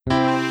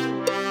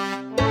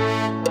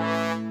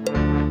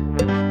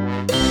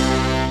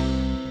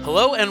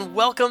Hello and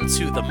welcome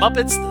to The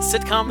Muppets, the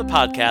sitcom, the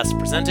podcast,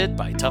 presented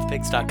by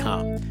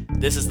ToughPigs.com.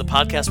 This is the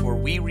podcast where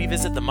we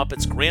revisit the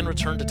Muppets' grand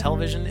return to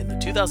television in the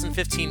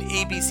 2015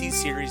 ABC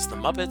series The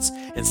Muppets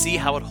and see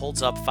how it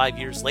holds up 5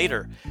 years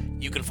later.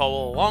 You can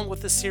follow along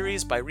with this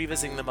series by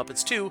revisiting The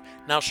Muppets 2,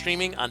 now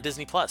streaming on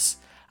Disney+.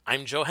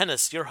 I'm Joe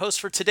Hennis, your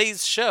host for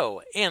today's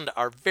show, and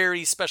our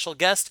very special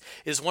guest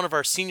is one of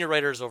our senior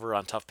writers over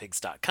on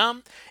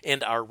ToughPigs.com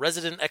and our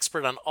resident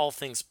expert on all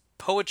things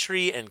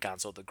poetry and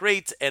Gonzo the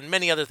Great and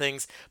many other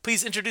things.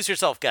 Please introduce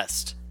yourself,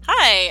 guest.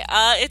 Hi,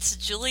 it's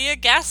Julia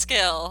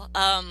Gaskill.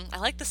 I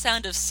like the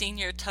sound of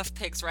senior Tough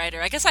Pigs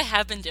writer. I guess I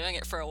have been doing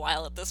it for a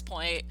while at this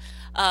point.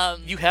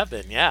 You have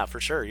been, yeah,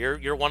 for sure.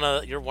 You're one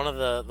of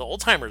the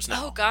old timers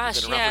now. Oh gosh,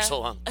 You've been around for so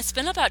long. It's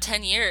been about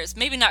 10 years,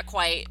 maybe not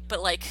quite,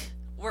 but like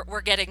we're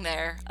getting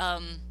there.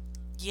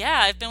 Yeah,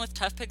 I've been with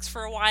Tough Pigs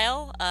for a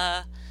while.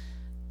 I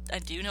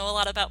do know a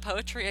lot about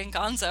poetry and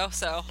Gonzo,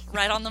 so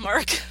right on the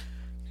mark.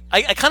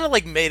 I kind of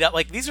like made up,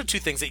 like, these are two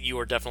things that you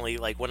are definitely,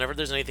 like, whenever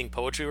there's anything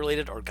poetry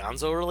related or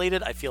Gonzo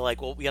related, I feel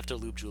like, well, we have to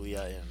loop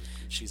Julia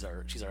in. She's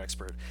our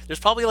expert. There's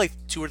probably like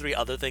 2 or 3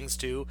 other things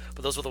too,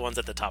 but those were the ones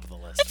at the top of the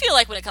list. I feel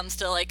like when it comes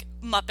to like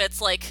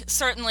Muppets, like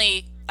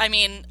certainly, I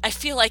mean, I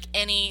feel like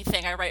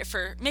anything I write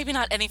for, maybe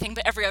not anything,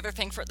 but every other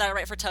thing that I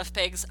write for Tough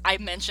Pigs, I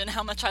mention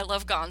how much I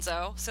love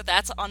Gonzo, so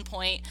that's on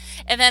point.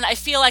 And then I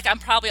feel like I'm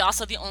probably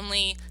also the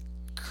only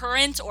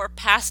current or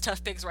past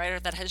Tough Pigs writer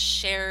that has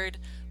shared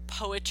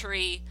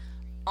poetry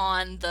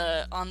on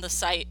the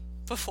site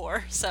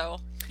before, so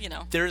you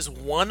know. There's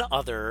one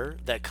other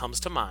that comes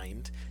to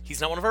mind.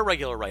 He's not one of our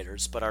regular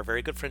writers, but our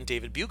very good friend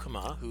David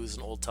Buikema, who's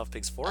an old Tough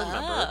Pigs Forum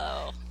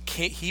member.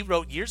 He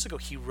wrote years ago.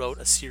 He wrote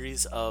a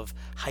series of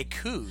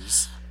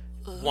haikus,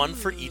 one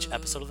for each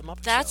episode of the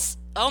Muppet Show.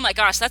 Oh my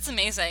gosh, that's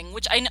amazing.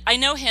 Which I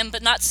know him,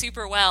 but not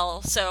super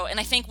well. So, and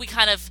I think we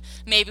kind of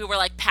maybe were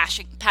like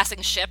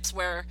passing ships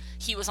where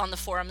he was on the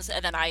forums,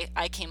 and then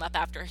I came up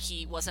after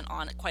he wasn't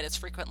on it quite as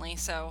frequently.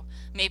 So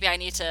maybe I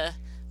need to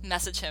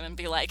message him and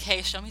be like,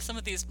 hey, show me some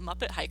of these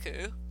Muppet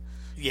haiku.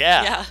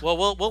 Yeah. Well,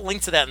 we'll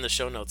link to that in the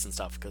show notes and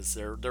stuff because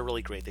they're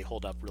really great. They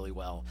hold up really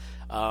well.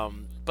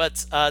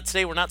 But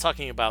today we're not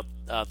talking about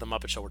the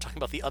Muppet Show. We're talking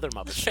about the other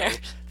Muppet Show,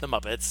 The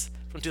Muppets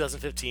from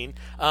 2015.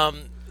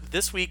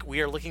 This week we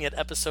are looking at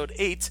episode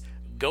 8,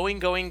 Going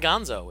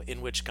Gonzo,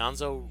 in which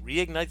Gonzo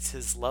reignites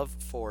his love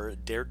for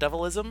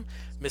daredevilism,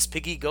 Miss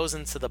Piggy goes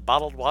into the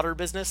bottled water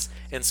business,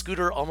 and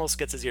Scooter almost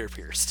gets his ear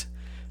pierced.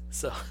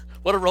 So,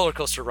 what a roller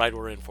coaster ride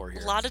we're in for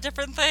here. A lot of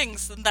different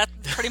things, and that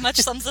pretty much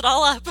sums it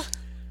all up.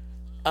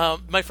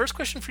 My first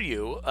question for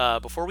you,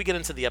 before we get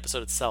into the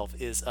episode itself,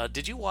 is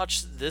did you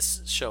watch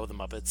this show, The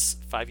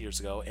Muppets, 5 years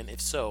ago? And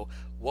if so,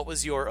 what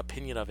was your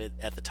opinion of it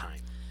at the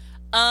time?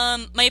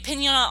 My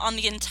opinion on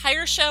the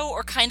entire show,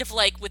 or kind of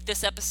like with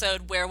this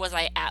episode, where was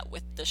I at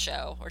with the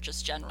show, or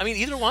just general? I mean,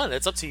 either one.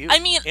 It's up to you. I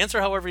mean,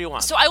 answer however you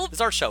want. So it's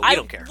our show. We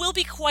don't care. I will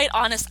be quite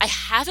honest. I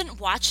haven't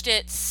watched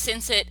it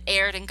since it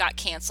aired and got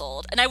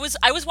canceled. And I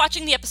was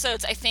watching the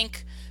episodes, I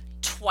think,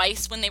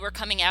 twice when they were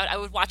coming out. I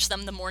would watch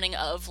them the morning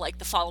of, like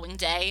the following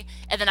day,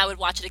 and then I would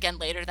watch it again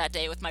later that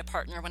day with my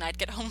partner when I'd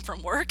get home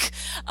from work.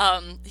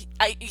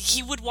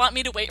 He would want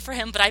me to wait for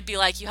him, but I'd be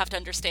like, you have to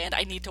understand,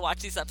 I need to watch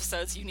these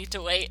episodes, you need to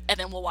wait, and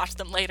then we'll watch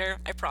them later,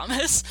 I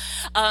promise.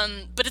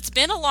 But it's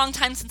been a long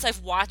time since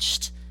I've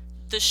watched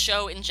the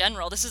show in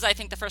general. This is, I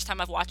think, the first time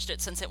I've watched it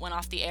since it went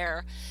off the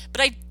air. But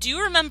I do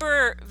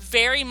remember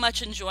very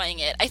much enjoying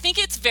it. I think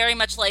it's very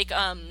much like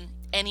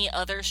any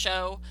other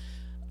show,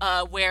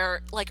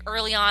 where like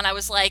early on I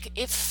was like,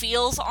 it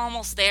feels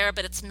almost there,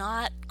 but it's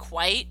not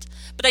quite.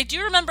 But I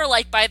do remember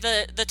like by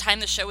the time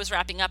the show was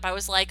wrapping up, I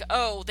was like,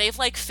 oh, they've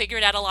like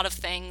figured out a lot of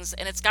things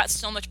and it's got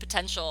so much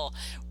potential,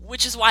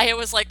 which is why it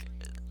was like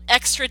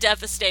extra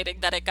devastating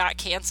that it got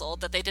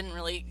canceled, that they didn't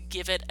really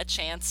give it a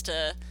chance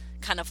to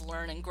kind of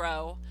learn and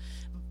grow.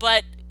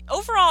 But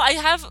overall, I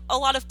have a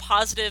lot of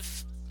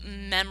positive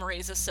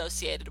memories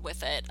associated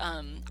with it.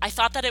 I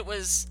thought that it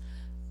was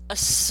a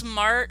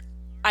smart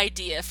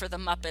idea for the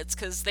Muppets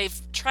because they've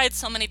tried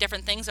so many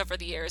different things over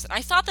the years, and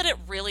I thought that it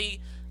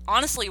really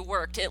honestly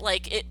worked.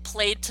 It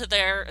played to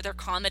their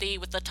comedy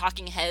with the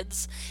talking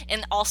heads,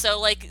 and also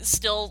like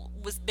still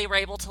was, they were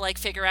able to like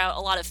figure out a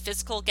lot of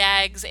physical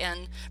gags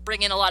and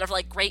bring in a lot of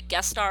like great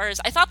guest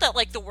stars. I thought that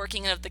like the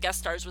working of the guest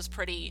stars was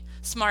pretty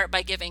smart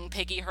by giving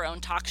Piggy her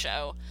own talk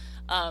show.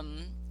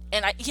 And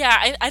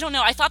I don't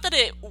know, I thought that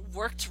it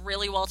worked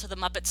really well to the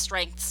Muppets'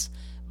 strengths,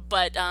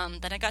 but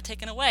then it got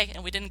taken away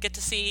and we didn't get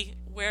to see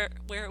where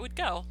it would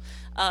go.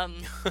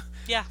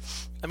 Yeah.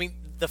 I mean,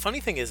 the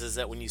funny thing is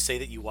that when you say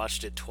that you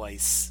watched it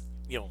twice,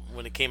 you know,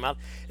 when it came out,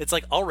 it's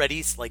like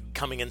already like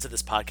coming into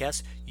this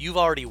podcast, you've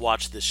already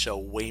watched this show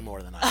way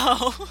more than I have.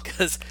 Oh.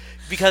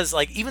 Because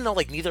like even though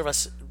like neither of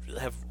us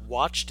have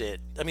watched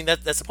it, I mean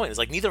that's the point. Is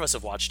like neither of us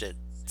have watched it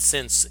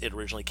since it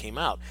originally came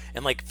out.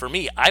 And like for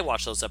me, I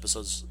watched those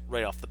episodes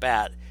right off the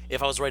bat.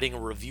 If I was writing a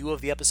review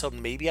of the episode,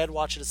 maybe I'd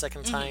watch it a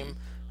second time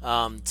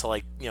to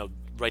like, you know,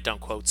 write down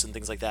quotes and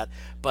things like that.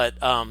 But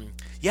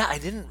yeah, I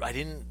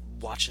didn't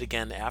watch it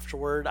again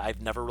afterward.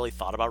 I've never really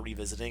thought about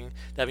revisiting.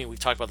 I mean, we've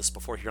talked about this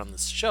before here on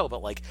this show,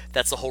 but like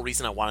that's the whole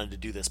reason I wanted to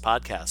do this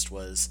podcast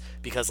was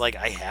because like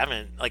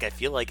I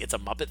feel like it's a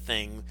Muppet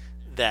thing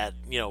that,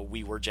 you know,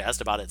 we were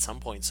jazzed about at some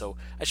point. So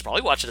I should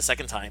probably watch it a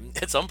second time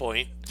at some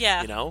point.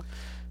 Yeah. You know?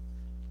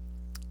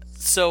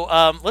 So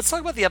let's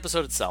talk about the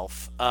episode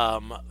itself.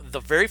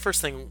 The very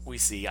first thing we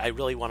see, I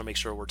really want to make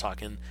sure we're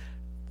talking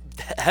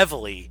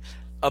heavily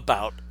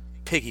about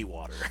Piggy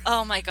Water.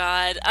 Oh my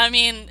god. I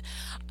mean,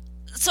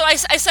 so I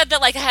said that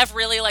like I have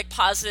really like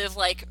positive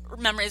like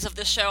memories of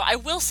this show. I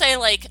will say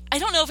like I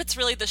don't know if it's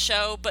really the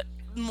show, but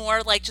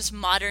more like just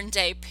modern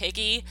day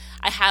Piggy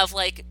I have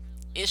like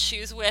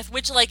issues with,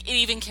 which like it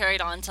even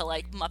carried on to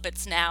like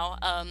Muppets Now.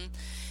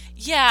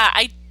 Yeah,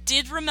 I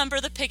did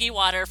remember the Piggy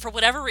Water for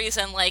whatever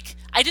reason. Like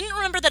I didn't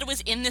remember that it was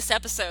in this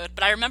episode,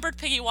 but I remembered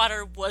Piggy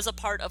Water was a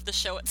part of the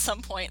show at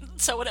some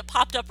point. So when it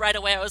popped up right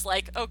away, I was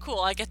like, oh cool,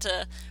 I get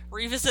to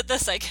revisit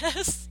this, I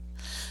guess.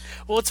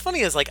 Well, what's funny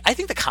is like I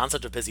think the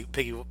concept of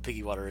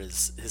Piggy Water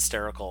is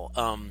hysterical.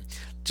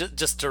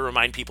 Just to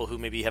remind people who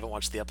maybe haven't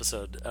watched the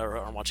episode or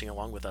are watching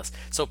along with us.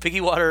 So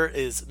Piggy Water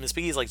is Miss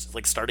Piggy is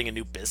like starting a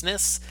new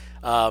business.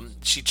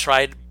 She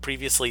tried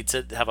previously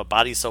to have a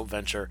body soap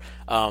venture,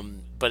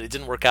 but it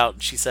didn't work out.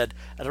 And she said,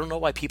 "I don't know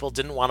why people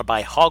didn't want to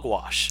buy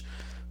hogwash,"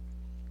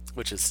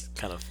 which is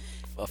kind of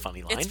a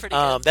funny line. It's pretty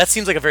good. That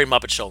seems like a very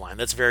Muppet Show line.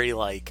 That's very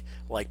like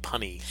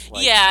punny.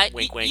 Like, yeah,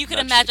 wink, wink, you can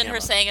nudge to the imagine her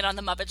camera. saying it on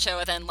the Muppet Show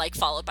and then like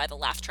followed by the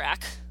laugh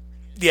track.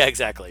 Yeah,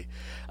 exactly.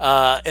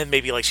 And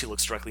maybe like she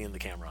looks directly in the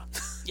camera.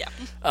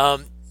 Yeah.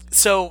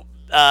 So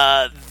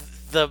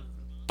the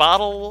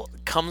bottle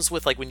comes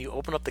with like when you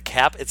open up the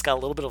cap, it's got a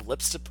little bit of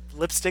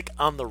lipstick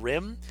on the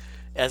rim,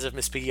 as if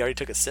Miss Piggy already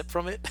took a sip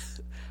from it.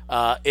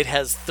 It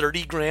has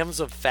 30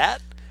 grams of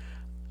fat.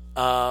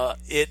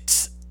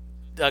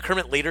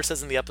 Kermit later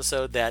says in the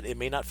episode that it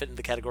may not fit in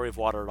the category of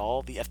water at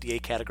all. The FDA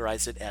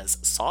categorized it as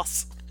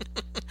sauce.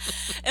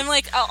 And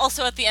like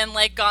also at the end,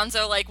 like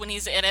Gonzo, like when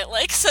he's in it,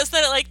 like says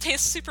that it like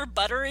tastes super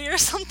buttery or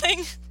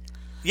something.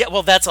 Yeah,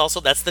 well, that's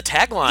the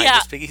tagline. Yeah,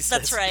 Miss Piggy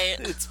says, that's right.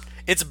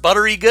 It's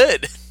buttery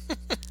good.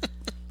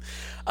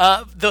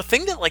 The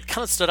thing that like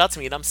kind of stood out to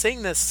me, and I'm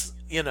saying this,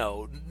 you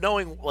know,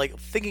 knowing like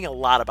thinking a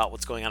lot about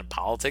what's going on in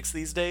politics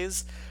these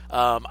days.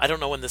 I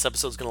don't know when this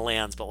episode's going to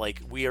land, but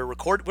like we're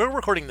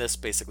recording this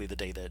basically the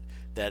day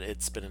that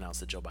it's been announced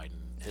that Joe Biden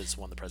has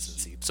won the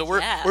presidency. So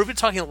we've been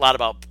talking a lot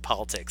about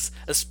politics,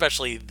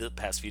 especially the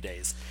past few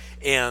days,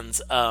 and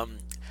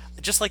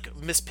just like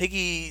Miss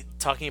Piggy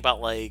talking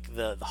about like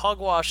the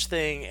hogwash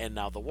thing and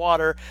now the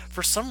water.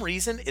 For some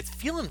reason, it's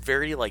feeling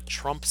very like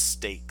Trump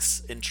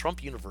stakes in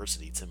Trump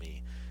University to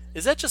me.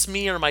 Is that just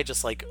me, or am I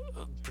just like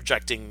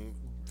projecting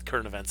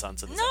current events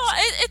onto this? No,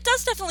 episode? it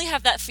does definitely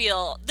have that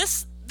feel.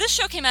 This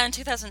show came out in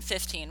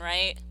 2015,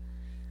 right?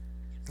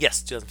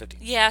 Yes, 2015.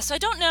 Yeah, so I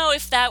don't know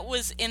if that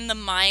was in the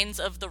minds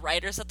of the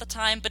writers at the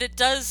time, but it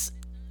does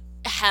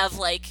have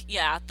like,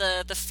 yeah,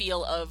 the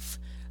feel of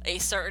a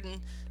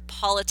certain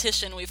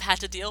politician we've had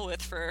to deal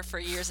with for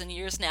years and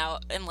years now,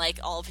 and like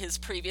all of his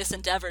previous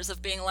endeavors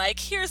of being like,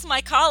 here's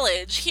my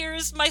college,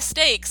 here's my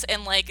stakes,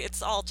 and like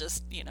it's all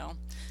just, you know,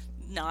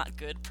 not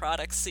good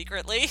products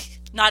secretly.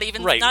 Not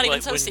even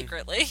so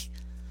secretly.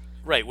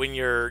 Right, when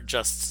you're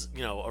just,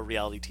 you know, a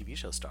reality TV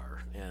show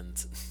star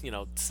and, you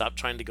know, stop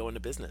trying to go into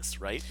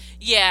business, right?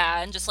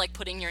 Yeah, and just like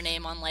putting your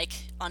name on like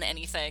on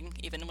anything,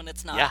 even when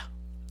it's not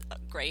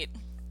great.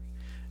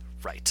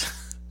 Right.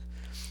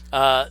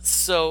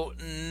 So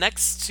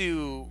next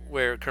to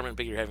where Kermit and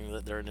Piggy are having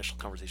their initial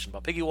conversation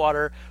about Piggy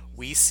Water,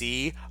 we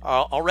see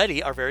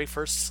already our very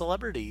first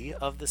celebrity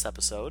of this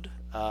episode.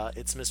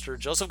 It's Mr.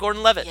 Joseph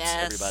Gordon-Levitt,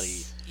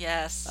 everybody.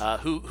 Yes.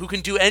 Who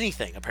can do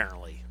anything,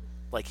 apparently.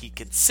 Like, he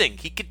could sing,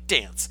 he could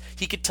dance,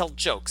 he could tell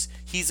jokes,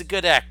 he's a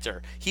good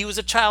actor. He was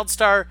a child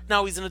star,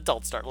 now he's an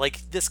adult star.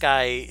 Like, this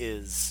guy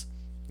is,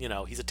 you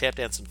know, he's a tap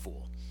dancing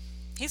fool.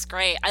 He's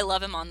great. I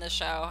love him on this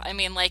show. I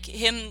mean, like,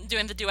 him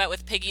doing the duet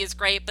with Piggy is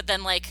great, but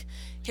then, like,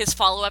 his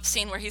follow-up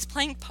scene where he's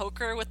playing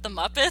poker with the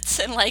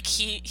Muppets and, like,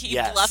 he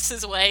bluffs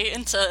his way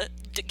into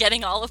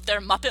getting all of their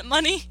Muppet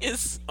money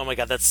is... Oh my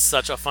god, that's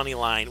such a funny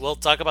line. We'll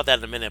talk about that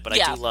in a minute, but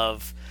I do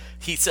love...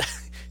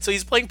 So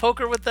he's playing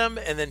poker with them,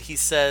 and then he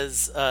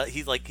says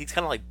he's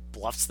kind of like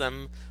bluffs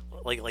them,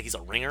 like he's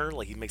a ringer,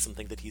 like he makes them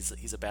think that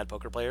he's a bad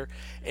poker player,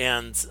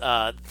 and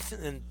I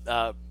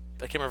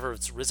can't remember if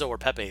it's Rizzo or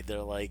Pepe. They're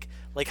like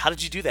how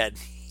did you do that?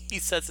 He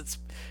says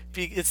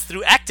it's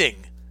through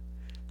acting,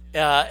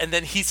 and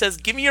then he says,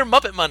 "Give me your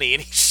Muppet money,"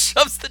 and he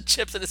shoves the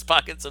chips in his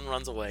pockets and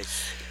runs away.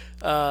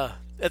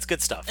 That's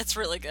good stuff. It's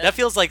really good. That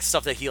feels like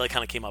stuff that he like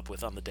kind of came up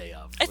with on the day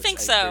of. I think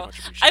so.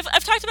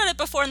 I've talked about it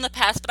before in the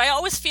past, but I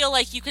always feel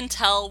like you can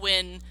tell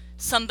when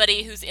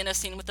somebody who's in a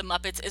scene with the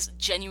Muppets is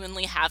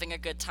genuinely having a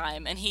good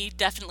time, and he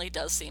definitely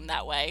does seem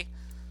that way.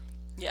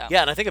 Yeah.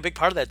 Yeah, and I think a big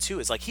part of that too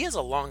is like he has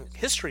a long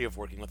history of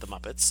working with the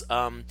Muppets.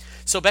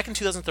 So back in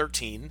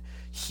 2013,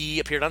 he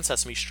appeared on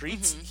Sesame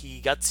Street. Mm-hmm.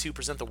 He got to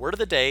present the word of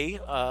the day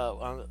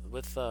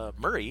with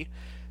Murray.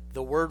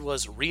 The word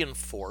was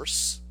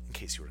reinforce, in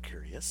case you were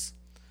curious.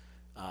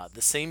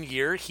 The same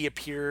year, he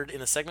appeared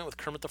in a segment with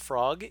Kermit the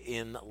Frog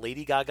in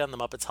Lady Gaga and the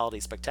Muppets Holiday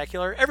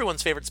Spectacular,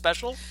 everyone's favorite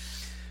special.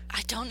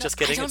 I don't know. Just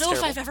kidding, I don't it's know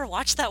terrible. if I've ever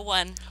watched that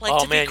one. Like,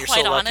 Oh to man, be you're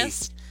quite so lucky.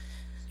 honest.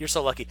 You're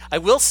so lucky. I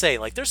will say,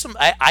 like, there's some.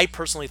 I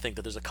personally think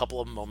that there's a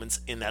couple of moments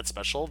in that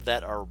special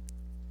that are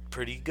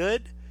pretty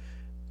good,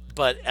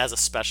 but as a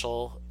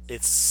special,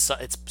 it's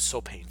so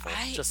painful.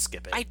 Just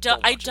skip it. I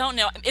watch it. don't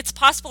know. It's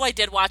possible I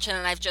did watch it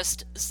and I've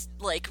just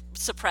like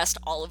suppressed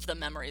all of the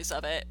memories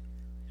of it.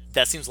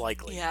 That seems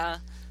likely. Yeah.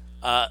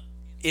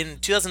 In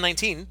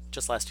 2019,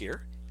 just last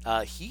year,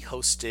 he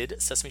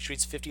hosted Sesame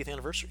Street's 50th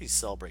anniversary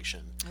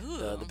celebration. Ooh.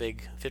 The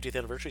big 50th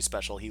anniversary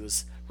special. He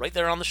was right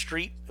there on the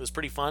street. It was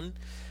pretty fun.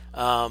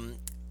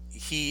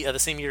 He the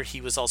same year, he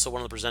was also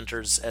one of the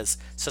presenters as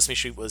Sesame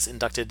Street was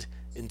inducted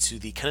into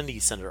the Kennedy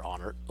Center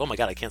honor. Oh my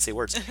God, I can't say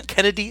words.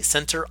 Kennedy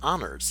Center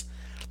honors.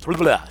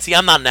 See,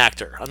 I'm not an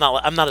actor.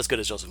 I'm not as good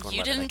as Joseph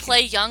Gordon-Levitt. You didn't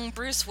play young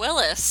Bruce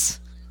Willis.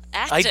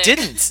 Acting. I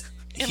didn't.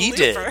 in He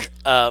Looper.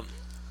 did.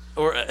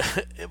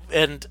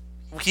 And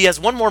he has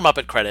one more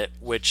Muppet credit,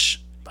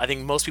 which I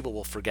think most people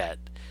will forget,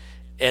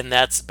 and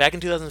that's back in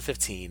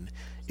 2015.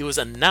 It was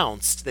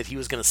announced that he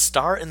was going to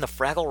star in the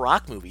Fraggle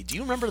Rock movie. Do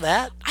you remember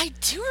that? I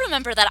do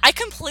remember that. I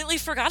completely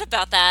forgot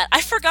about that.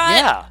 I forgot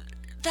Yeah.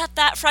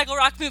 that Fraggle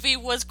Rock movie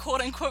was quote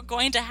unquote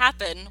going to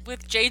happen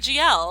with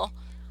JGL.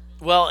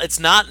 Well, it's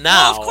not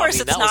now. Well, of course I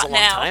mean, it's that not was a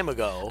long now. time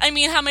ago. I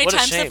mean, how many What a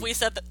times have shame. we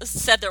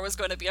said there was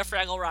going to be a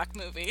Fraggle Rock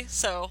movie?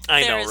 So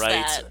I know, there's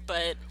right? that.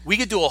 But We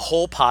could do a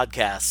whole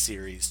podcast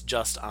series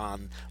just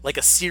on, like,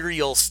 a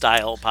serial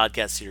style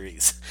podcast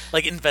series,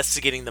 like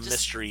investigating the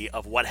mystery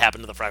of what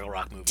happened to the Fraggle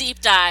Rock movie. deep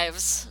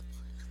dives.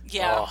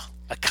 Yeah. Oh,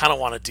 I kind of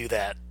want to do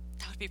that.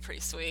 That would be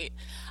pretty sweet.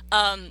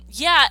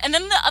 Yeah, and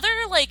then the other,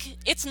 like,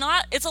 it's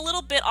a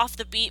little bit off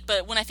the beat,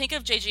 but when I think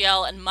of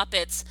JGL and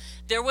Muppets,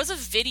 there was a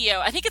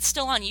video, I think it's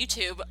still on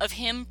YouTube, of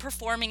him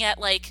performing at,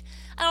 like,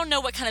 I don't know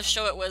what kind of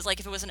show it was, like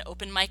if it was an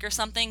open mic or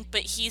something,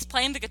 but he's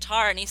playing the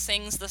guitar and he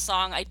sings the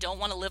song I Don't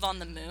Want to Live on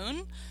the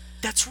Moon.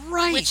 That's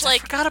right. Which, I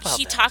like, forgot about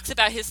he that. talks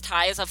about his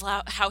ties of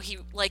how he,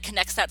 like,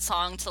 connects that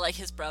song to, like,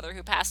 his brother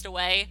who passed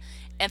away.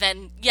 And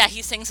then, yeah,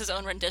 he sings his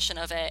own rendition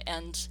of it.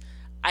 And,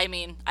 I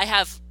mean, I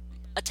have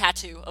a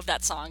tattoo of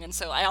that song. And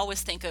so I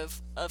always think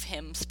of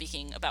him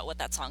speaking about what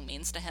that song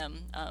means to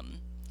him.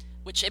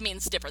 Which it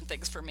means different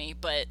things for me.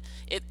 But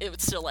it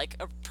was still, like,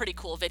 a pretty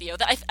cool video.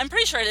 That I'm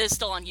pretty sure it is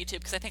still on YouTube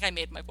because I think I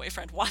made my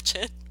boyfriend watch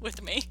it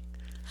with me.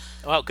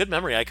 Wow, good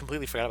memory. I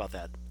completely forgot about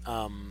that.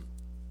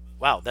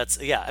 Wow,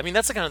 yeah. I mean,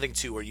 that's the kind of thing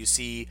too, where you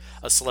see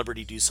a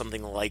celebrity do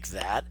something like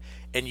that,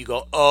 and you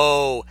go,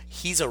 "Oh,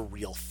 he's a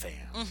real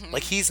fan." Mm-hmm.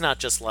 Like, he's not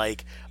just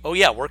like, "Oh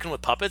yeah, working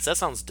with puppets, that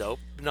sounds dope."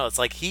 No, it's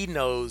like he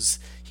knows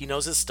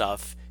his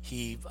stuff.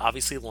 He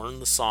obviously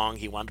learned the song.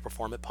 He wanted to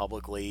perform it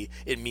publicly.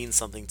 It means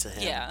something to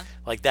him. Yeah.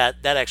 Like that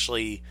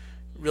actually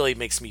really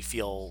makes me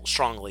feel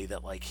strongly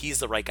that, like, he's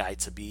the right guy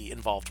to be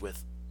involved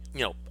with,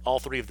 all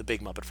three of the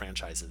big Muppet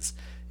franchises,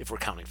 if we're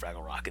counting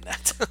Fraggle Rock in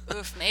that.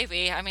 Oof,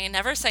 maybe. I mean,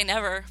 never say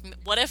never.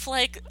 What if,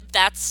 like,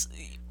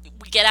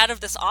 we get out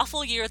of this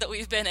awful year that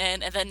we've been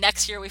in, and then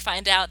next year we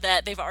find out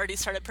that they've already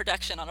started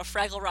production on a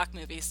Fraggle Rock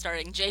movie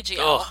starring JGL.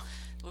 Oh.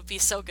 It would be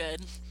so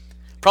good.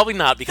 Probably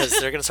not, because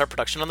they're going to start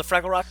production on the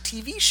Fraggle Rock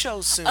TV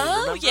show soon.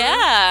 Oh, remember?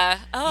 yeah.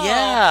 Oh.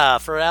 Yeah,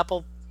 for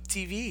Apple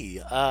TV.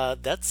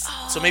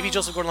 So maybe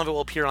Joseph Gordon-Levitt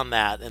will appear on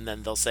that, and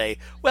then they'll say,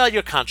 "Well,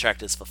 your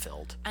contract is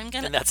fulfilled." And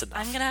that's enough.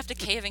 I'm gonna have to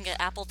cave and get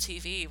Apple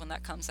TV when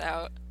that comes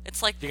out.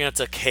 It's like You're going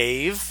to have to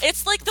cave.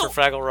 it's like for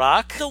Fraggle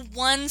Rock. the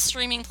one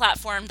streaming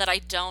platform that I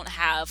don't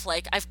have.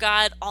 Like, I've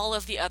got all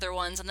of the other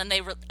ones, and then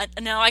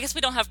no, I guess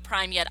we don't have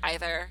Prime yet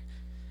either.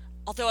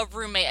 Although a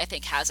roommate, I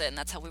think, has it, and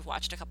that's how we've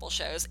watched a couple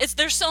shows.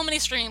 There's so many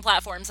streaming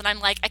platforms, and I'm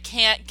like, I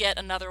can't get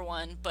another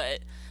one, but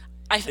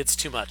It's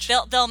too much.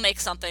 they'll make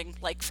something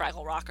like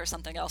Fraggle Rock or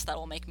something else that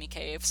will make me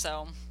cave.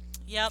 So,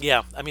 yep.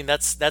 Yeah, I mean,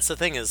 that's the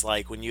thing, is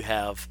like when you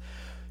have,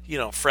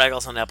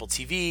 Fraggles on Apple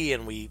TV,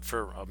 and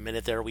for a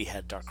minute there we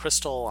had Dark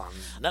Crystal on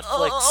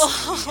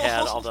Netflix, and we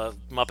had all the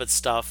Muppet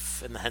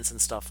stuff and the Henson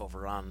stuff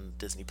over on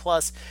Disney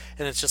Plus,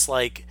 and it's just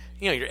like,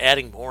 you're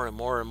adding more and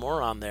more and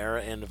more on there,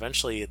 and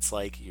eventually it's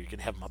like you're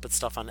gonna have Muppet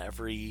stuff on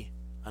every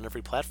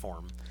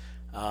platform.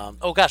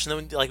 Oh gosh,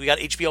 and then, like, we got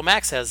HBO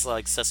Max has,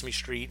 like, Sesame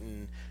Street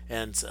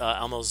and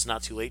Elmo's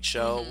Not Too Late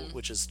show,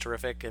 which is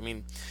terrific. I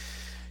mean,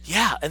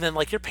 yeah, and then,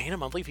 like, you're paying a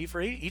monthly fee for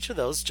each of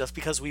those just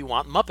because we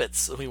want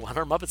Muppets. We want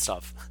our Muppet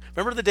stuff.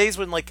 Remember the days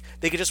when, like,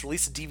 they could just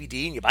release a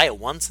DVD and you buy it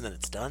once and then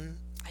it's done?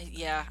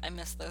 I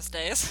miss those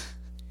days.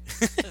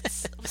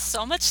 It was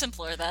so much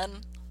simpler then.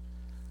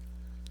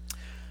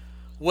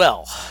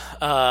 Well,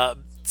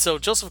 so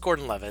Joseph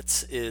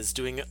Gordon-Levitt is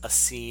doing a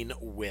scene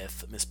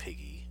with Miss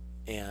Piggy,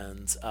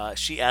 and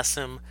she asks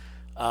him,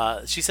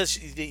 she says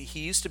he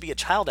used to be a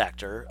child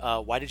actor.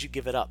 Why did you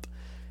give it up?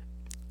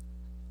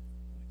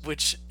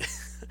 Which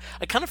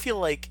I kind of feel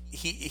like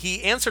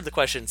he answered the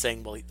question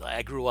saying, well,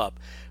 I grew up.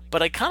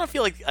 But I kind of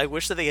feel like I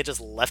wish that they had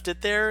just left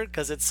it there,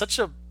 because it's such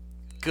a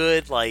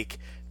good, like,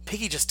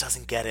 Piggy just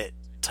doesn't get it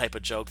type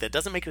of joke that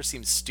doesn't make her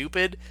seem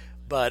stupid,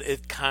 but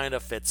it kind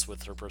of fits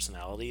with her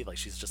personality. Like,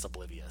 she's just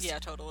oblivious. Yeah,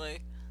 totally.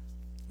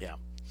 Yeah.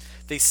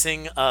 They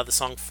sing the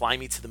song Fly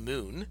Me to the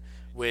Moon,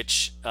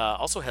 which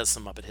also has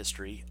some Muppet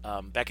history.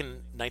 Back in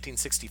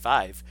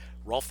 1965,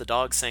 Rolf the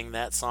Dog sang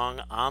that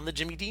song on The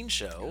Jimmy Dean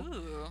Show.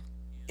 Ooh.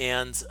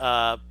 And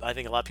I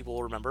think a lot of people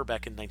will remember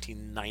back in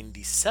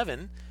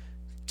 1997,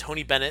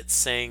 Tony Bennett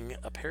sang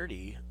a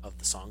parody of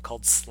the song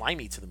called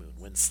Slimy to the Moon,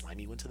 When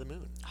Slimy Went to the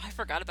Moon. Oh, I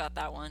forgot about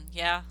that one.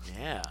 Yeah.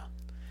 Yeah.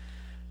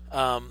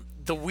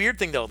 The weird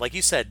thing, though, like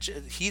you said,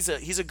 he's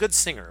a good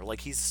singer.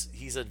 Like,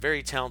 he's a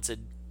very talented,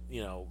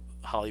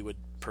 Hollywood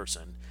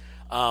person.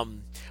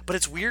 But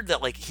it's weird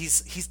that, like,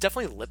 he's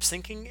definitely lip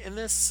syncing in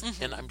this,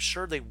 and I'm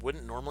sure they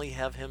wouldn't normally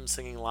have him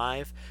singing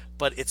live,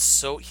 but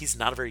he's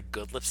not a very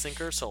good lip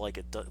syncer, so, like,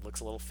 it looks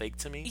a little fake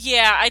to me.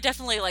 Yeah, I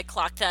definitely, like,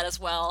 clocked that as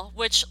well,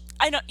 which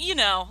I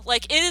know,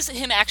 like, it is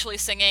him actually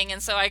singing,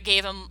 and so I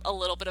gave him a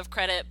little bit of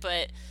credit,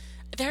 but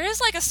there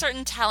is, like, a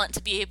certain talent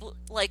to be able,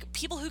 like,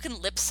 people who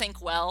can lip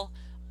sync well,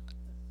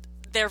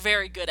 they're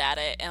very good at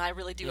it, and I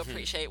really do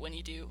appreciate when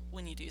you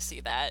do see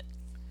that.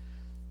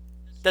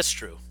 That's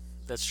true.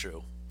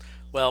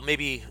 Well,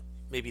 maybe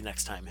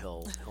next time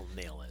he'll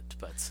nail it,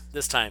 but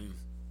this time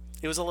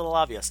it was a little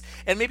obvious.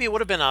 And maybe it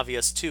would have been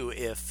obvious too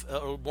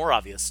or more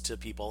obvious to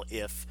people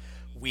if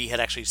we had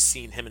actually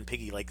seen him and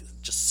Piggy, like,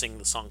 just sing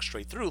the song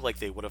straight through, like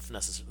they would have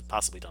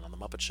possibly done on the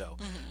Muppet Show.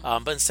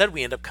 But instead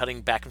we end up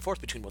cutting back and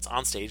forth between what's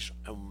on stage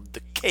and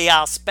the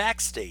chaos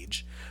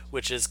backstage,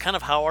 which is kind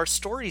of how our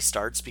story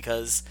starts,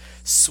 because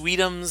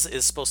Sweetums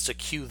is supposed to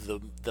cue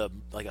the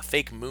like a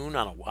fake moon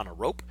on a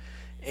rope.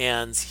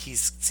 And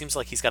seems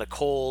like he's got a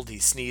cold. He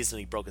sneezed and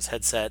he broke his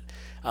headset.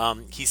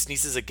 He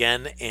sneezes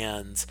again,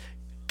 and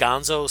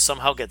Gonzo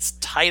somehow gets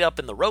tied up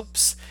in the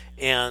ropes,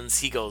 and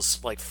he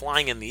goes, like,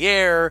 flying in the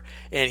air,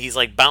 and he's,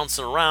 like,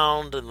 bouncing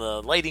around in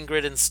the lighting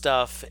grid and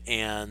stuff,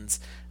 and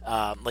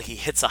like, he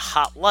hits a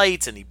hot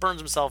light, and he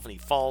burns himself, and he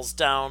falls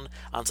down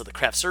onto the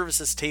craft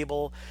services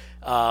table.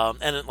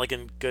 And like,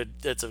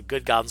 it's a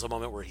good Gonzo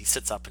moment where he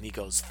sits up and he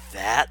goes,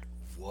 "That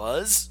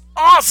was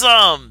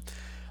awesome."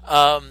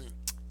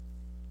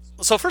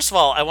 So first of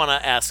all, I want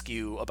to ask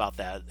you about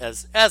that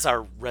as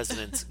our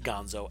resident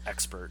Gonzo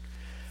expert.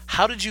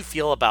 How did you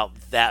feel about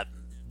that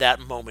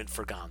moment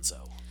for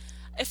Gonzo?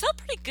 It felt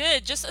pretty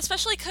good, just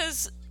especially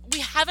because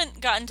we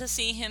haven't gotten to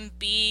see him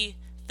be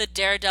the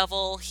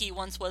daredevil he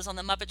once was on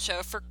the Muppet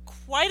Show for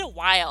quite a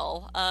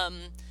while. I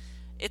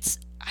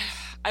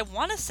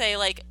want to say,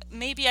 like,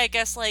 maybe, I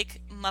guess,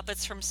 like,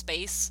 Muppets from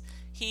Space.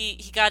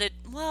 He got it,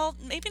 well,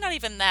 maybe not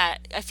even that.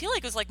 I feel like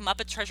it was like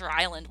Muppet Treasure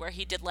Island, where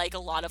he did, like, a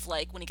lot of,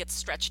 like, when he gets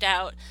stretched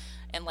out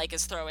and, like,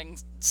 is throwing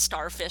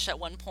starfish at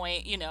one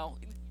point,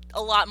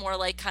 a lot more,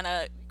 like, kind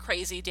of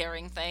crazy,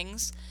 daring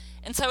things.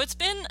 And so it's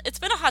been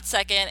a hot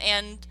second,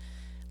 and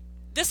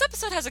this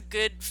episode has a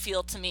good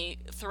feel to me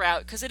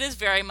throughout, because it is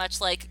very much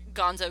like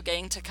Gonzo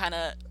getting to kind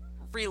of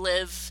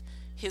relive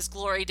his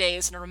glory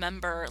days and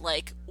remember,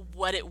 like,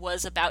 what it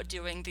was about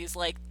doing these,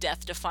 like,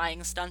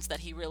 death-defying stunts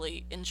that he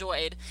really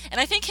enjoyed.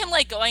 And I think him,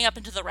 like, going up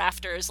into the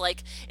rafters,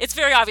 like, it's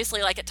very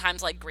obviously, like, at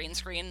times, like, green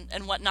screen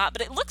and whatnot,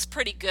 but it looks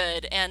pretty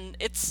good, and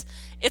it's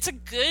a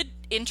good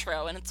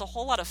intro, and it's a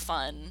whole lot of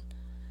fun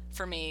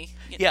for me.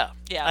 Yeah.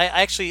 Yeah.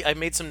 I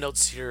made some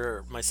notes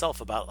here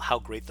myself about how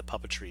great the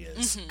puppetry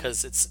is,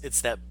 because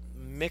it's that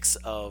mix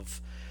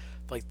of,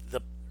 like,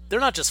 they're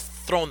not just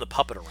throwing the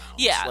puppet around.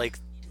 Yeah. Like,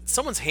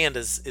 someone's hand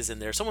is in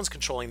there. Someone's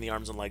controlling the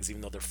arms and legs,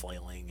 even though they're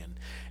flailing.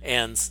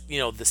 And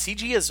the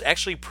CG is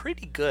actually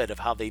pretty good of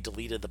how they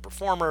deleted the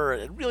performer.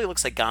 It really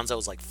looks like Gonzo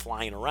is, like,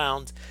 flying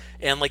around.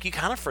 And, like, you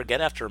kind of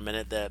forget after a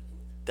minute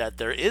that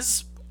there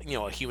is,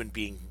 a human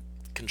being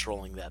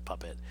controlling that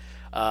puppet,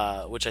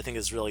 which I think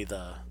is really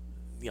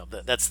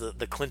that's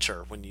the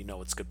clincher when you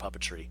know it's good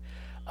puppetry.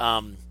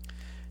 And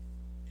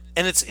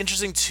it's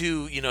interesting,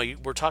 too,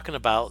 we're talking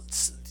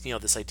about,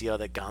 this idea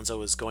that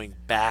Gonzo is going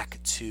back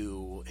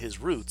to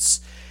his roots.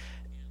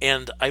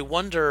 And I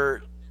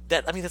wonder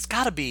that's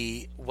got to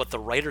be what the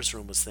writer's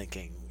room was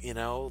thinking.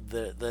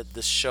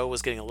 The show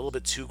was getting a little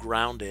bit too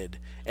grounded,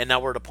 and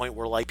now we're at a point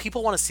where, like,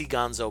 people want to see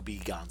Gonzo be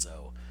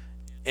Gonzo,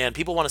 and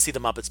people want to see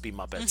the Muppets be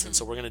Muppets, and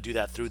so we're going to do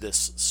that through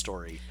this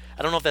story.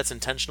 I don't know if that's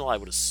intentional. I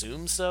would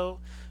assume so,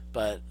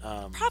 but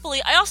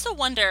probably. I also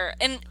wonder,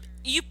 and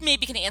you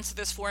maybe can answer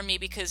this for me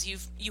because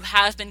you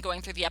have been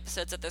going through the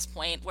episodes at this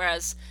point,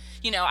 whereas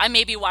I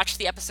maybe watched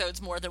the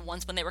episodes more than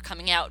once when they were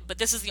coming out, but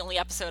this is the only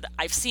episode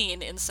I've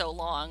seen in so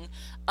long.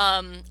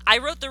 I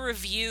wrote the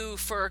review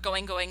for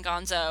Going Going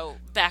Gonzo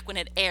back when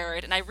it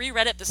aired, and I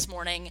reread it this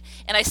morning,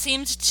 and I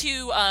seemed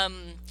to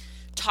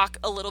talk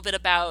a little bit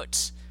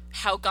about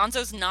how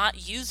Gonzo's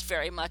not used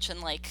very much in,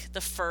 like,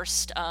 the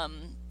first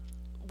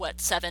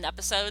 7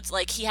 episodes.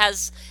 Like,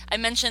 I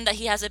mentioned that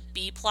he has a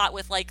B plot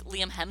with, like,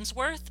 Liam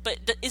Hemsworth, but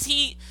is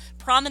he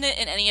prominent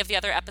in any of the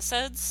other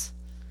episodes?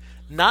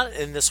 Not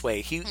in this way.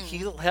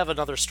 He'll have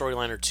another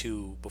storyline or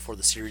two before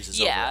the series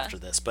is over after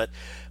this. But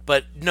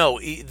no,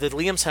 the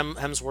Liam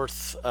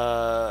Hemsworth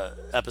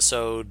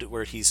episode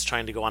where he's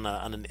trying to go on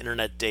an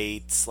internet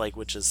date, like,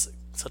 which is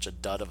such a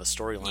dud of a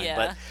storyline.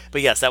 Yeah.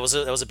 But yes, that was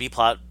a B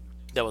plot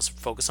that was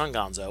focused on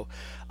Gonzo,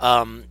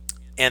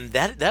 and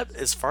that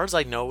as far as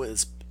I know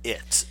is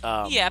it.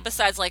 Yeah,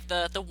 besides like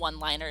the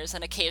one-liners,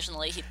 and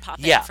occasionally he'd pop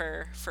Yeah. in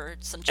for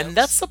some jokes. And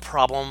that's the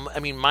problem. I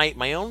mean,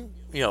 my own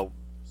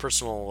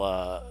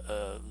personal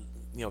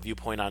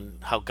viewpoint on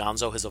how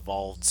Gonzo has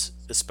evolved,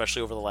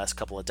 especially over the last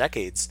couple of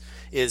decades,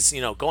 is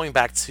going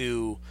back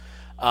to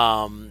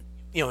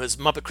his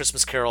Muppet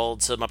Christmas Carol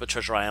to Muppet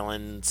Treasure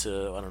Island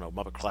to I don't know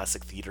Muppet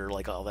Classic Theater,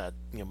 like all that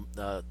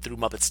through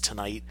Muppets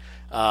Tonight,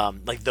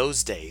 like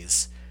those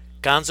days.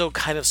 Gonzo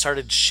kind of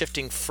started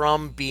shifting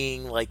from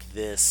being like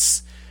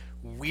this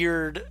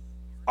weird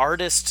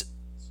artist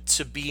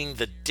to being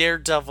the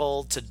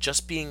daredevil to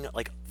just being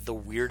like the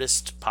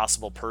weirdest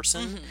possible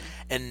person.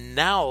 And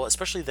now,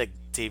 especially that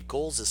Dave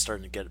Goelz is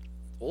starting to get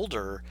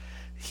older,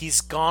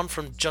 he's gone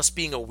from just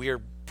being a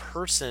weird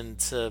person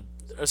to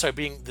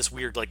being this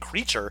weird like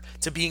creature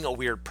to being a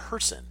weird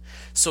person.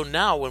 So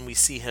now when we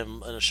see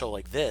him in a show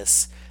like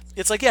this,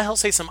 it's like, yeah, he'll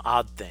say some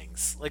odd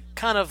things, like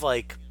kind of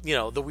like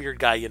the weird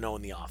guy in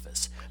The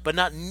Office, but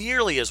not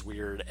nearly as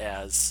weird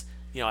as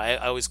I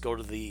always go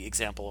to the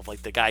example of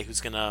like the guy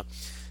who's gonna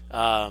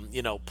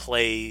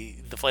play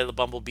the flight of the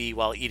bumblebee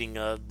while eating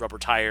a rubber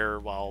tire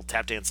while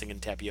tap dancing in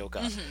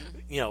tapioca,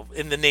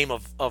 in the name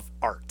of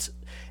art.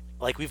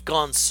 Like we've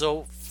gone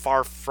so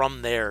far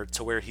from there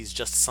to where he's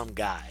just some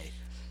guy.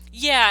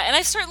 Yeah, and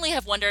I certainly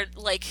have wondered,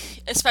 like,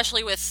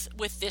 especially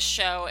with this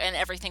show and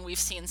everything we've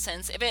seen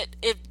since, if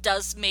it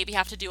does maybe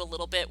have to do a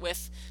little bit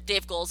with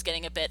Dave Goelz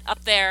getting a bit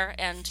up there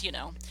and,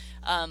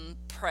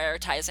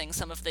 prioritizing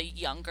some of the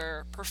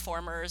younger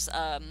performers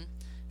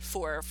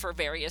for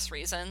various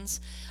reasons.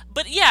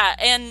 But yeah,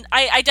 and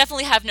I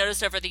definitely have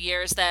noticed over the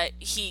years that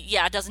he,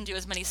 doesn't do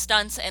as many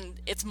stunts, and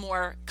it's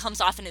more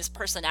comes off in his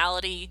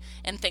personality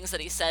and things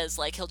that he says.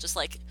 Like he'll just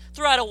like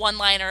throw out a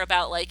one-liner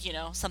about like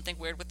something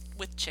weird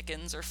with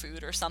chickens or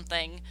food or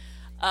something.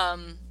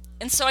 And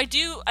so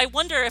I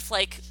wonder if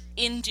like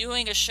in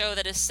doing a show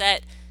that is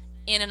set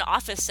in an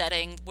office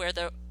setting where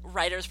the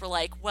writers were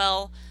like,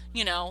 well,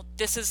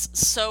 this is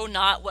so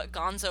not what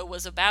Gonzo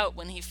was about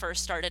when he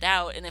first started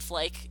out, and if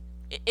like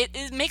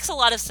it makes a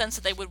lot of sense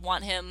that they would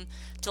want him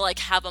to like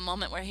have a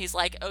moment where he's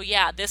like, oh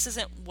yeah, this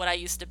isn't what I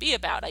used to be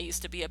about. I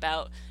used to be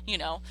about,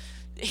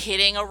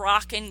 hitting a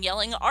rock and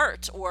yelling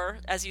art, or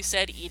as you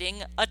said,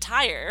 eating a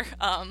tire.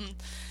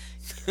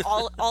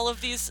 All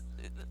of these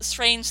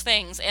strange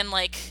things. And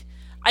like,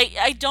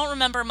 I don't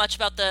remember much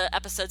about the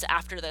episodes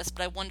after this,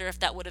 but I wonder if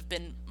that would have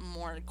been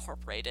more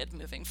incorporated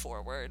moving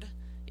forward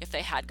if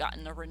they had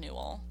gotten a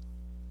renewal.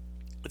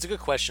 It's a good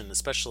question,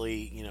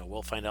 especially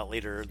we'll find out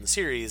later in the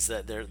series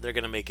that they're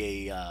going to make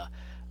a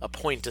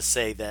point to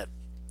say that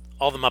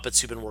all the Muppets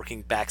who've been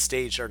working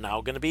backstage are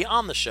now going to be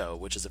on the show,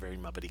 which is a very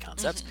Muppety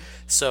concept.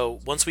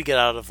 So once we get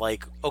out of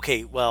like,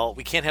 okay, well,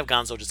 we can't have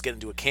Gonzo just get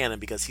into a canon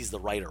because he's the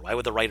writer. Why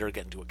would the writer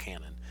get into a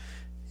canon?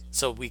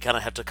 So we kind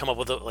of have to come up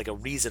with a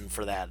reason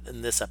for that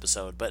in this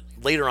episode. But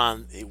later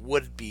on, it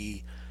would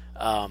be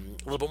a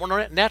little bit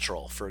more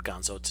natural for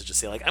Gonzo to just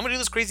say like, I'm going to do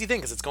this crazy thing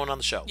because it's going on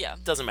the show. Yeah.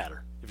 It doesn't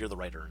matter if you're the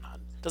writer or not.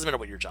 Doesn't matter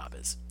what your job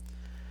is.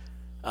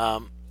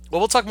 Well,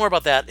 we'll talk more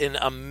about that in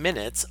a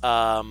minute,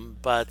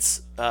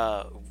 but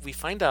we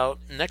find out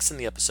next in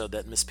the episode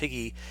that Miss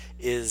Piggy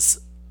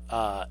is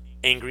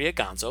angry at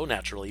Gonzo,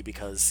 naturally,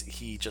 because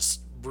he just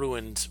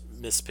ruined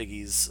Miss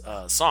Piggy's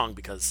song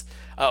because,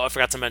 I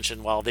forgot to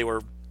mention, while he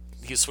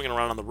was swinging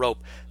around on the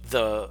rope,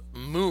 the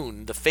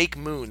fake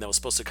moon that was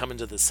supposed to come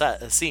into the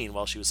scene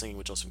while she was singing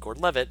with Joseph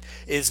Gordon-Levitt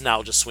is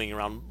now just swinging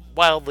around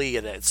wildly,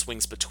 and it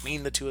swings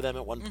between the two of them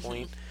at one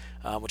point.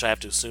 Which I have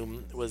to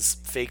assume was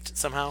faked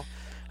somehow.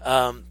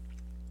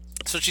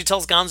 So she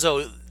tells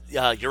Gonzo,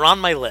 you're on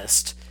my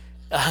list.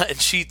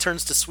 And she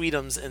turns to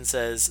Sweetums and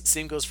says,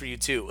 same goes for you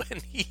too.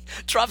 And he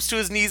drops to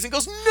his knees and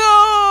goes, no!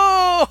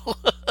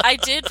 I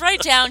did write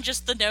down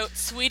just the note,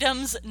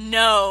 Sweetums,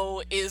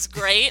 no, is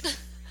great.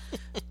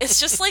 It's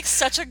just like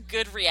such a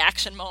good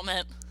reaction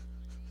moment.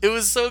 It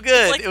was so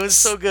good. Like, it was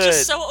so good.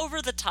 Just so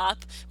over the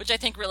top, which I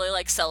think really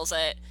like sells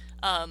it.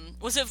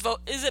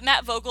 Is it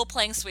Matt Vogel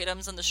playing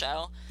Sweetums in the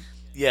show?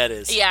 Yeah, it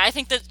is. Yeah, I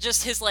think that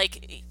just his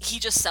like he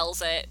just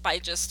sells it by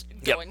just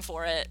going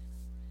for it.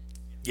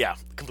 Yeah,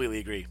 completely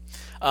agree.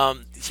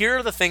 Here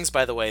are the things,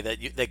 by the way,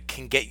 that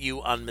can get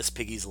you on Miss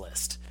Piggy's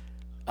list: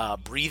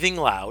 breathing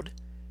loud,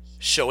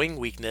 showing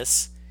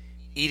weakness,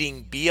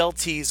 eating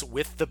BLTs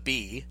with the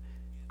B,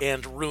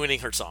 and ruining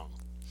her song.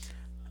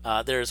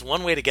 There's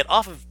one way to get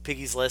off of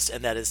Piggy's list,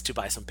 and that is to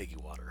buy some Piggy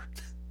water.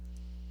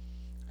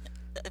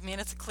 I mean,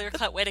 it's a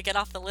clear-cut way to get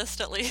off the list,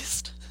 at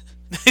least.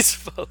 I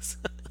suppose.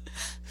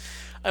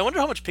 I wonder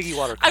how much Piggy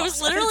water costs. I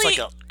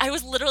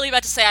was literally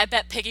about to say, I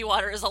bet Piggy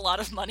water is a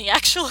lot of money,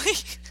 actually.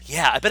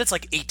 Yeah, I bet it's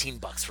like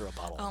 $18 for a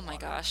bottle. Oh my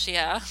gosh,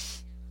 yeah.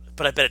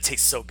 But I bet it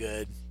tastes so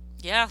good.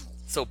 Yeah.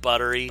 So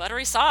buttery.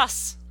 Buttery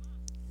sauce.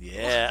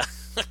 Yeah.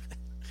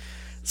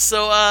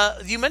 So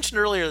you mentioned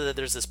earlier that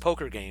there's this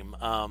poker game.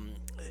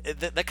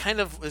 That kind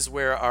of is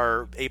where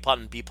our A plot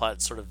and B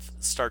plot sort of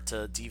start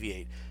to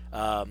deviate.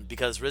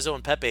 because Rizzo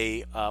and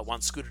Pepe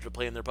want Scooter to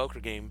play in their poker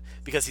game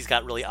because he's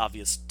got really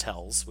obvious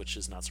tells, which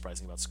is not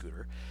surprising about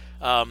Scooter.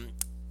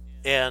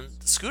 And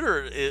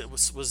Scooter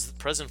was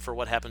present for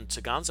what happened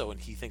to Gonzo,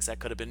 and he thinks that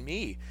could have been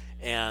me.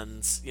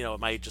 And,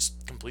 am I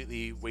just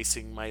completely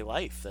wasting my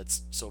life?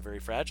 That's so very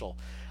fragile.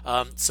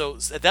 So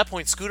at that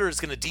point, Scooter is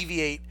going to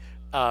deviate,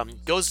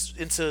 goes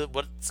into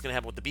what's going to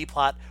happen with the B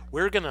plot.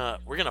 We're gonna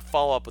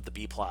follow up with the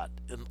B plot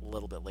a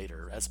little bit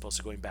later, as opposed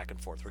to going back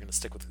and forth. We're going to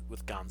stick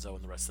with Gonzo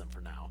and the rest of them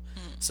for now.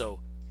 So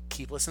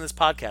keep listening to this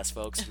podcast,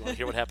 folks, if you want to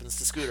hear what happens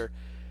to Scooter.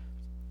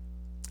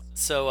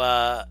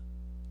 So,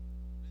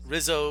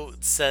 Rizzo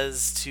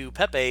says to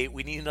Pepe,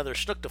 we need another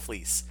schnook to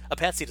fleece, a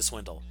patsy to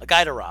swindle, a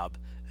guy to rob.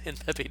 And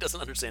Pepe doesn't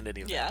understand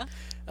any of that.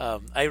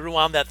 I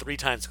rewound that 3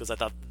 times because I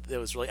thought it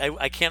was really...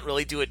 I can't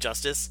really do it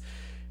justice.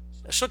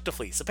 A schnook to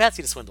fleece, a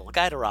patsy to swindle, a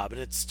guy to rob. And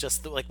it's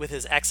just like with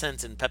his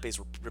accent, and Pepe's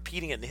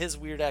repeating it in his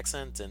weird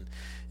accent, and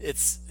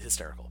it's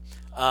hysterical.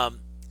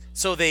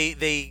 So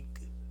they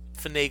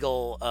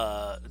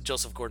finagle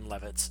Joseph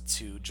Gordon-Levitt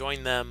to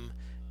join them.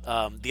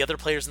 The other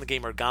players in the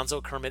game are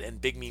Gonzo, Kermit,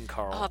 and Big Mean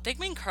Carl. Oh, Big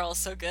Mean Carl's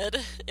so good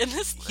in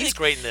this. He's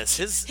great in this.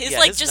 He's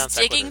just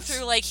digging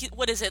through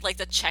what is it, like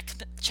the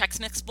Chex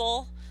Mix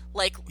bowl,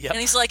 yep. And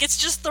he's like, it's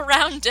just the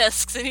round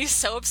discs, and he's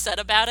so upset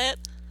about it.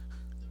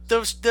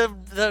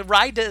 The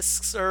rye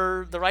discs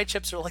or the rye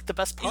chips are like the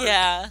best part.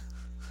 Yeah,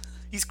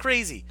 he's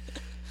crazy.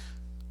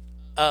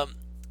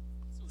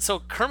 So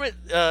Kermit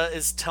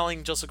is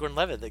telling Joseph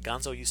Gordon-Levitt that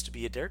Gonzo used to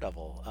be a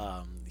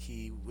daredevil.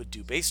 He would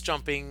do base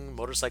jumping,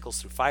 motorcycles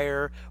through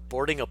fire,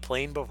 boarding a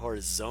plane before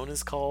his zone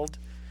is called.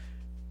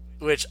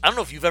 Which, I don't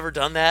know if you've ever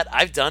done that.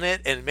 I've done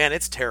it, and man,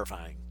 it's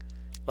terrifying.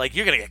 Like,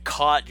 you're going to get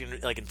caught,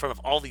 like, in front of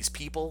all these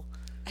people.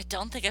 I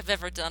don't think I've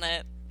ever done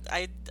it.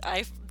 I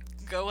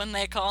go when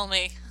they call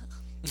me.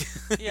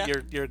 Yeah.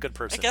 You're a good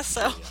person. I guess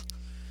so.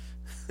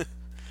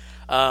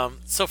 Yeah.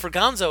 So for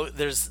Gonzo,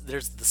 there's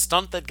the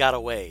stunt that got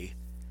away,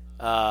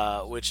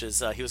 which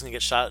is he was going to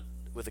get shot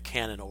with a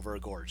cannon over a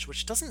gorge,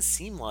 which doesn't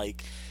seem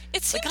like...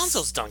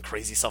 Gonzo's done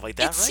crazy stuff like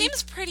that, right? It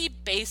seems pretty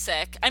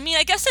basic. I mean,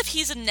 I guess if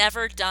he's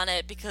never done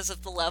it because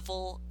of the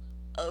level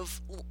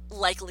of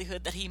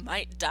likelihood that he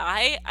might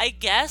die, I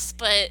guess,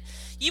 but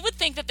you would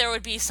think that there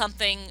would be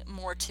something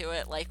more to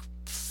it, like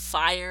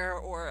fire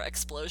or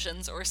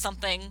explosions or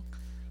something.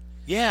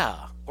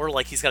 Yeah, or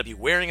like he's got to be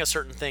wearing a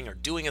certain thing or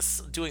doing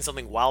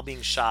something while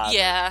being shot.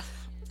 Yeah.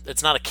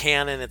 It's not a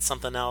cannon, it's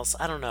something else.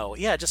 I don't know.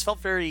 Yeah, it just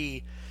felt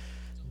very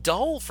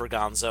dull for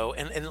Gonzo,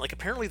 and like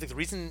apparently the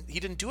reason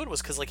he didn't do it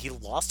was because like he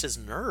lost his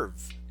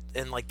nerve,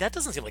 and like that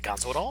doesn't seem like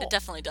Gonzo at all. It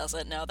definitely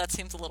doesn't. No, that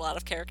seems a little out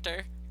of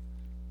character.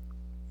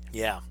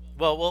 Yeah.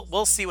 Well,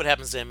 we'll see what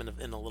happens to him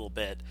in a little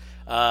bit.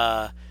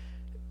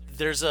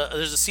 There's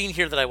a scene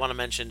here that I want to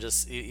mention,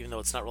 just even though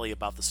it's not really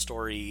about the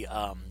story.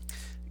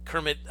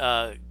 Kermit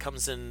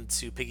comes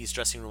into Piggy's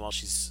dressing room while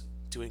she's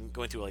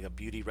going through like a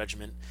beauty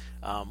regimen,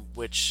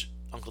 which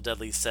Uncle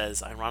Deadly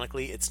says,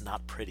 ironically, it's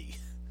not pretty.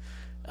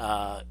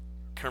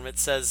 Kermit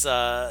says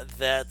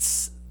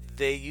that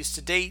they used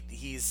to date.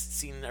 He's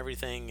seen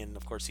everything, and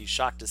of course he's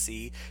shocked to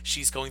see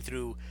she's going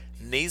through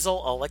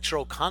nasal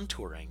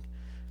electrocontouring,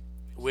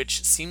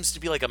 which seems to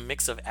be like a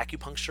mix of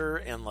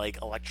acupuncture and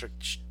like electric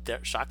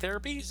shock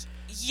therapy.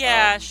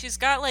 Yeah, she's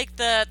got like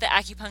the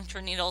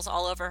acupuncture needles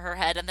all over her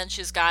head, and then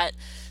she's got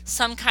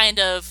some kind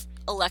of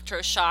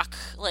electroshock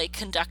like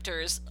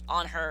conductors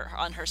on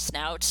her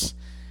snout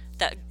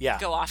that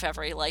go off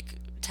every like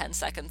 10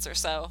 seconds or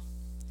so.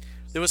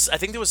 I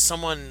think there was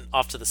someone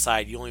off to the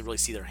side. You only really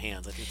see their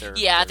hands. I think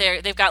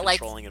they've got like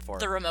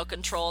the remote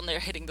control, and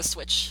they're hitting the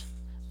switch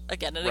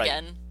again and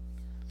again.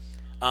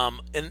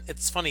 And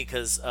it's funny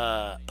because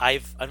I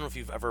don't know if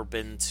you've ever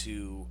been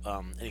to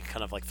any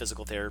kind of like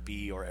physical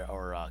therapy or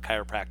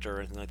chiropractor or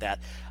anything like that.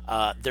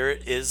 There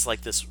is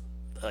like this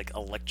like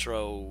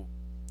electro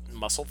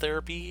muscle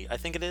therapy, I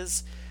think it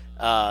is,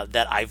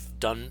 that I've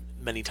done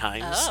many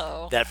times.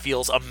 Oh. That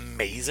feels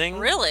amazing.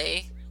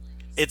 Really?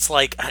 It's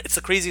like, it's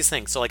the craziest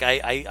thing. So like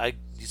I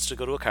used to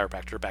go to a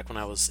chiropractor back when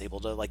I was able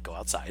to like go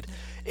outside,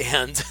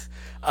 and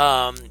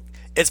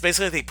it's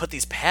basically they put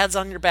these pads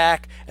on your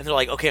back, and they're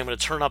like, okay, I'm going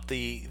to turn up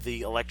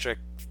the electric,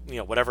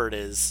 whatever it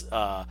is,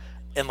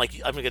 and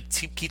like I'm going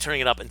to keep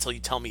turning it up until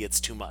you tell me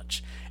it's too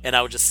much. And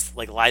I would just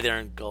like lie there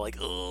and go like,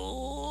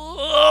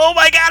 oh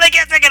my god, I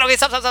can't take it. Okay,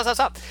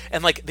 stop.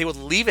 And like they would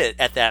leave it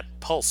at that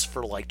pulse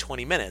for like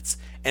 20 minutes,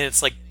 and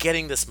it's like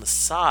getting this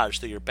massage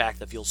through your back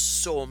that feels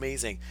so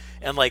amazing.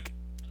 And like,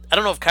 I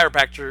don't know if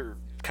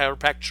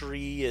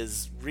chiropractic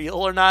is real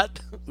or not.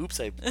 Oops,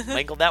 I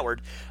mangled that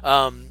word.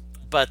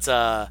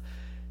 But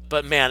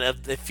man,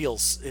 it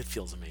feels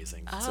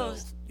amazing. Oh, so,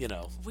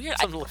 weird.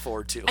 Something to look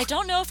forward to. I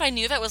don't know if I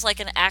knew that was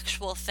like an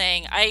actual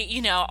thing.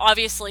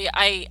 Obviously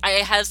I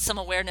have some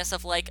awareness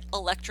of like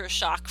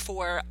electroshock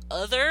for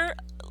other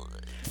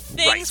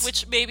things,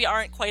 which maybe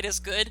aren't quite as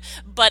good.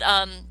 But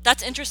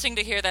that's interesting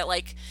to hear that,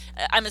 like,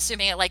 I'm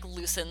assuming it like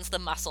loosens the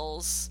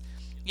muscles.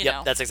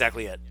 Yep, that's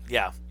exactly it.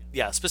 Yeah.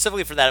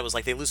 Specifically for that, it was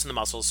like they loosen the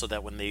muscles so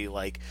that when they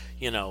like,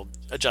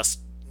 adjust,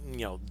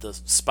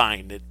 the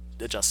spine, it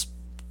adjusts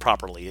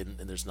properly, and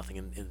there's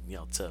nothing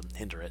to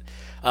hinder it.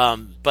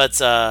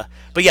 But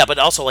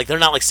also like they're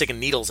not like sticking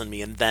needles in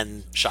me and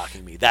then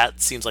shocking me.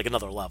 That seems like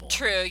another level.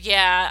 True,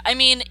 yeah. I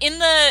mean,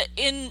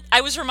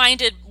 I was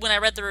reminded when I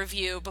read the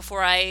review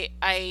before I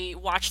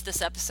watched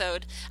this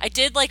episode. I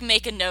did like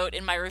make a note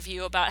in my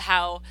review about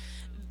how,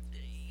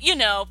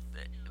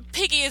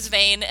 Piggy is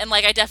vain, and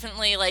like I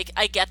definitely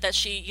I get that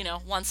she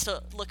wants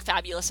to look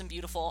fabulous and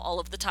beautiful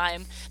all of the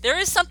time. There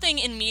is something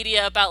in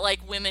media about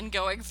like women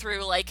going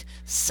through like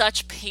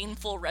such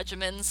painful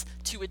regimens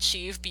to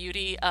achieve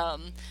beauty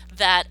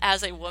that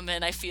as a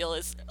woman I feel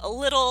is a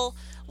little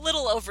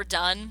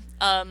overdone.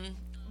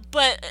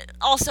 But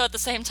also at the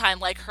same time,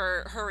 like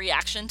her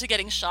reaction to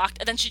getting shocked,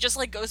 and then she just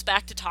like goes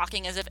back to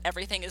talking as if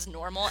everything is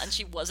normal and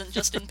she wasn't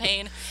just in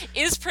pain,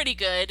 is pretty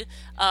good.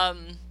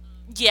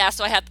 Yeah,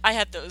 so I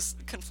had those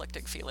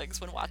conflicting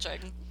feelings when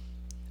watching.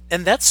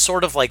 And that's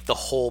sort of like the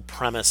whole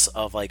premise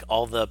of like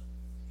all the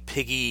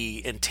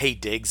Piggy and Taye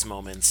Diggs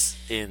moments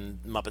in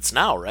Muppets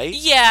Now, right?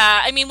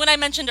 Yeah, I mean, when I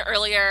mentioned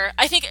earlier,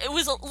 I think it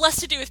was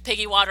less to do with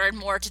Piggy Water and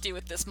more to do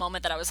with this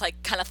moment that I was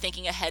like kind of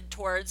thinking ahead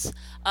towards,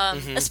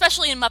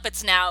 especially in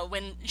Muppets Now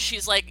when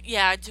she's like,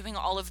 doing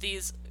all of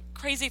these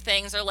crazy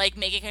things or like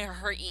making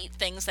her eat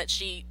things that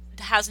she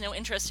has no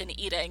interest in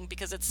eating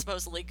because it's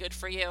supposedly good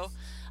for you.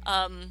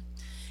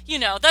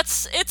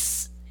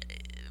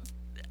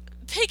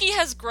 Piggy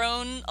has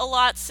grown a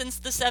lot since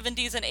the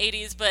 70s and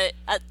 80s, but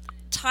at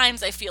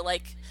times I feel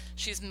like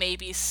she's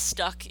maybe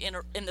stuck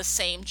in the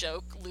same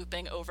joke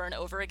looping over and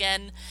over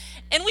again.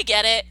 And we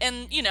get it,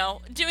 and,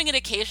 doing it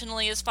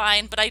occasionally is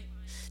fine, but I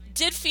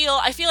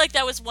feel like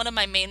that was one of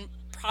my main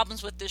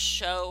problems with this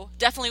show,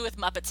 definitely with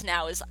Muppets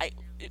Now, is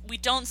we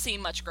don't see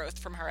much growth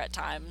from her at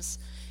times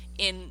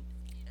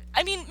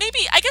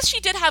I guess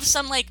she did have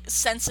some, like,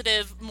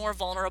 sensitive, more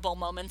vulnerable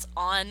moments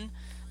on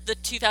the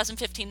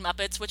 2015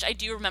 Muppets, which I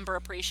do remember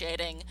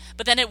appreciating,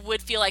 but then it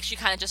would feel like she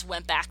kind of just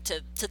went back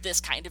to this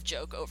kind of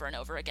joke over and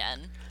over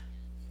again.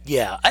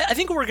 Yeah, I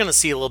think we're going to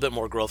see a little bit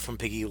more growth from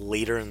Piggy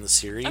later in the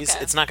series.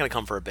 Okay. It's not going to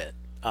come for a bit.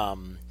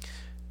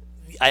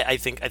 I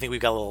think we've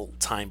got a little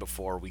time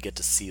before we get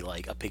to see,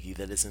 like, a Piggy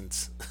that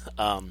isn't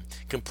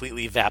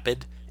completely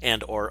vapid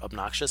and or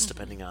obnoxious,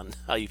 depending on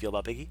how you feel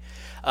about Piggy.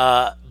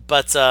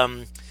 But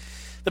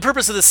the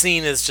purpose of the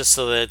scene is just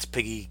so that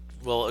Piggy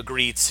will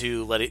agree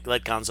to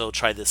let Gonzo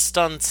try this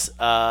stunt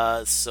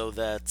so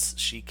that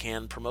she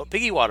can promote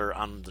Piggy Water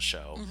on the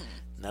show. Mm-hmm.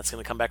 And that's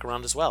going to come back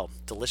around as well.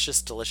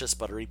 Delicious, delicious,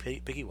 buttery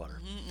Piggy Water.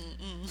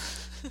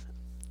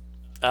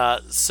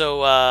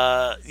 So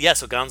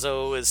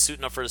Gonzo is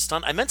suiting up for his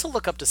stunt. I meant to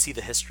look up to see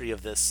the history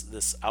of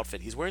this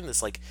outfit. He's wearing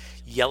this like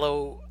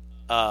yellow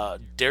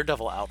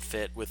Daredevil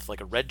outfit with like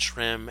a red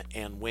trim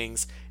and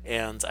wings,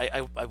 and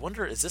I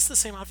wonder, is this the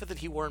same outfit that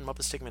he wore in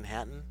Muppets Take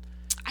Manhattan?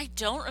 I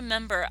don't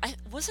remember.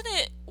 Wasn't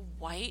it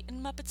white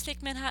in Muppets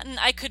Take Manhattan?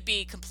 I could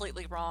be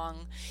completely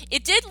wrong.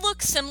 It did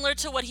look similar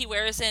to what he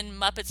wears in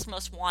Muppets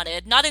Most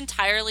Wanted. Not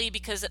entirely,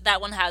 because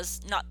that one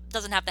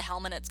doesn't have the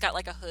helmet. It's got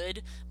like a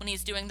hood when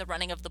he's doing the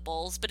running of the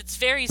bulls, but it's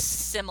very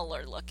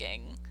similar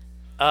looking.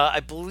 I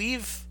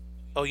believe.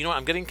 Oh, you know what?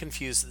 I'm getting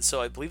confused.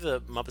 So I believe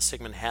the Muppets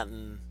Take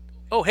Manhattan.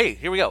 Oh, hey,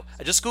 here we go.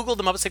 I just googled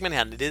the Muppets Take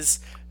Manhattan. It is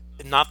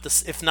not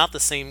if not the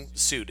same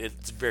suit.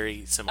 It's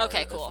very similar.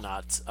 Okay, cool. If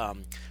not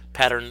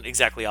pattern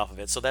exactly off of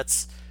it. So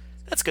that's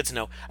good to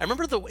know. I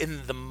remember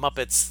in the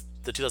Muppets,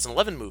 the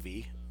 2011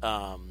 movie,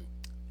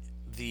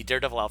 the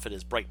Daredevil outfit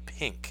is bright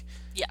pink.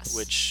 Yes.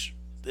 Which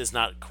is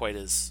not quite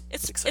as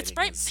exciting. It's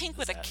bright pink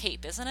with a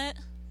cape, isn't it?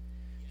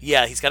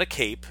 Yeah, he's got a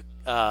cape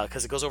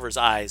because it goes over his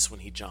eyes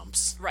when he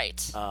jumps.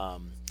 Right.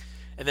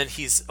 And then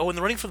he's in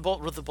the running for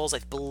the bulls, I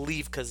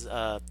believe, because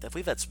I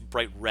believe that's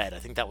bright red. I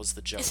think that was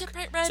the joke. Is it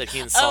bright red? That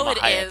he and Salma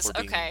Hayek is.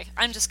 Okay,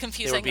 I'm just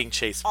confusing. They were being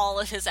chased. All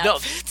of his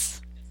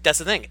outfits. No, that's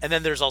the thing. And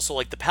then there's also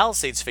like the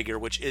Palisades figure,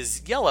 which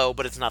is yellow,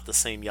 but it's not the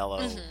same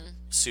yellow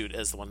suit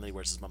as the one that he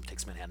wears as Muppet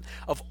Takes Manhattan.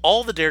 Of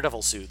all the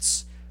Daredevil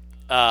suits,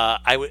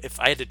 if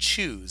I had to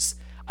choose,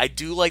 I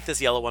do like this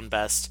yellow one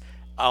best.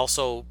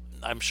 Also,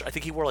 I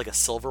think he wore like a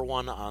silver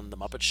one on the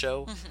Muppet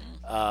Show.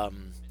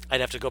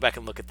 I'd have to go back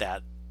and look at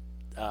that.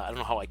 I don't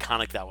know how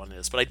iconic that one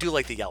is, but I do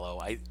like the yellow.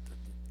 I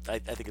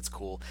think it's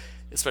cool,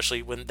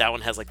 especially when that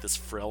one has like this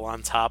frill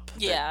on top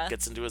that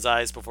gets into his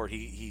eyes before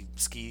he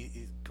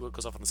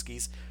goes off on the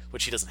skis,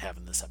 which he doesn't have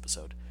in this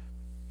episode.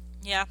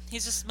 Yeah,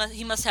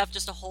 he must have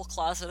just a whole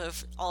closet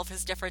of all of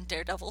his different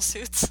Daredevil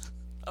suits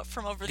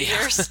from over the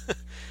years.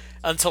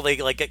 Until they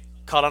like get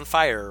caught on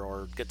fire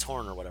or get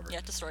torn or whatever.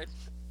 Yeah, destroyed.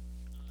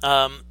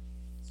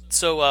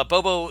 So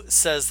Bobo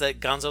says that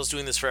Gonzo's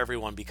doing this for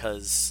everyone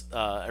because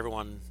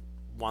everyone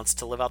wants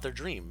to live out their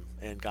dream,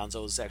 and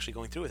Gonzo's actually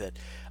going through with it.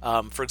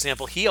 For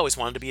example, he always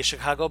wanted to be a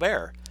Chicago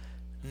Bear,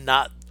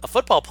 not a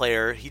football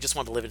player. He just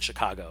wanted to live in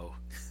Chicago.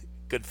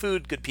 Good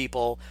food, good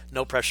people,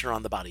 no pressure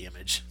on the body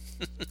image.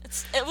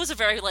 It was a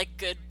very like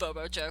good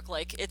Bobo joke.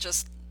 Like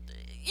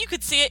you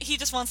could see it. He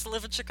just wants to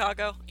live in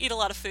Chicago, eat a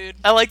lot of food.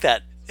 I like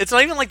that. It's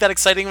not even like that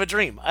exciting of a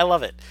dream. I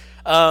love it.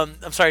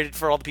 I'm sorry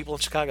for all the people in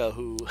Chicago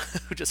who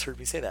who just heard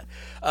me say that.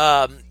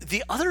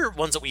 The other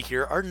ones that we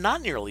hear are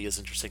not nearly as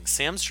interesting.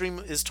 Sam's dream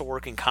is to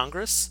work in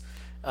Congress,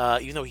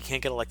 even though he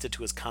can't get elected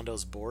to his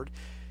condo's board.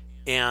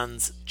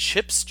 And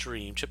Chip's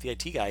dream, Chip the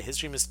IT guy, his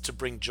dream is to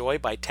bring joy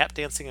by tap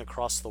dancing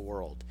across the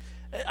world.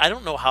 I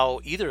don't know how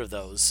either of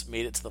those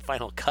made it to the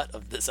final cut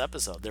of this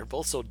episode. They're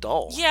both so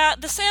dull. Yeah,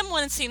 the Sam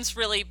one seems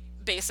really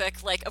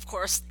basic. Like, of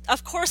course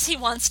he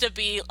wants to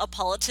be a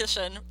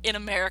politician in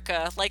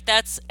America. Like,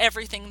 that's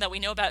everything that we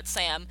know about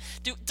Sam.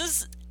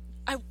 Does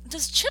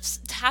Chip's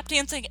tap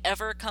dancing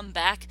ever come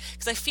back?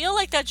 Because I feel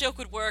like that joke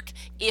would work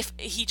if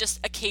he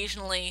just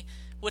occasionally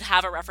would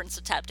have a reference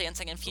to tap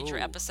dancing in future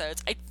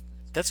episodes.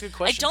 That's a good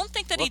question. I don't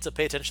think that we'll he have to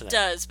pay attention to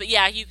that. does, but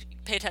yeah, you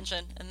pay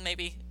attention and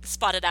maybe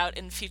spot it out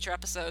in future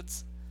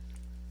episodes.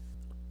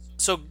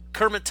 So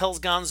Kermit tells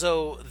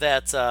Gonzo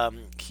that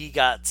he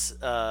got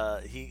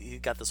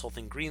this whole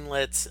thing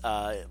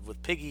greenlit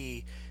with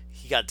Piggy.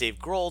 He got Dave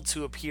Grohl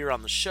to appear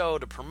on the show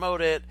to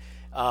promote it.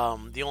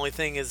 The only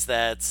thing is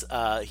that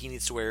he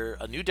needs to wear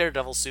a new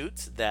Daredevil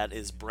suit that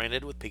is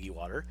branded with Piggy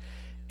Water,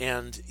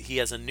 and he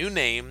has a new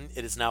name.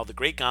 It is now the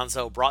Great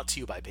Gonzo, brought to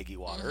you by Piggy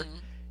Water. Mm-hmm.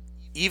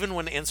 Even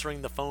when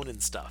answering the phone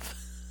and stuff.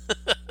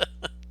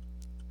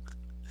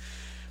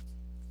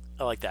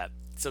 I like that.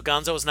 So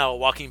Gonzo is now a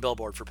walking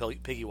billboard for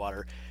Piggy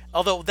Water.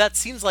 Although that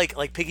seems like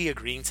Piggy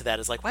agreeing to that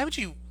is like, why would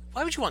you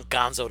want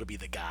Gonzo to be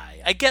the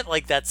guy? I get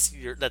like that's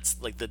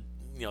like the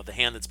the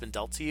hand that's been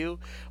dealt to you,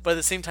 but at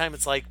the same time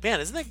it's like, man,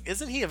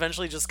 isn't he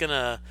eventually just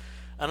gonna,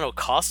 I don't know,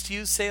 cost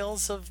you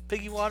sales of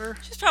Piggy Water?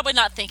 She's probably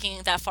not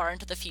thinking that far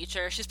into the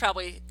future. She's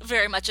probably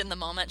very much in the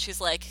moment. She's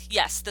like,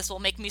 yes, this will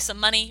make me some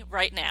money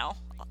right now.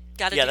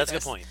 Yeah, that's a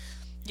good point.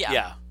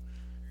 Yeah.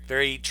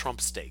 Very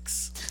Trump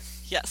stakes.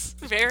 Yes,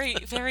 very,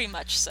 very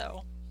much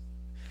so.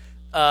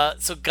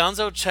 So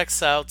Gonzo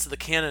checks out the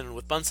cannon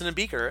with Bunsen and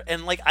Beaker,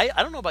 and like I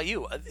don't know about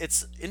you,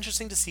 it's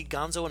interesting to see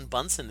Gonzo and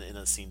Bunsen in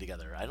a scene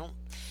together.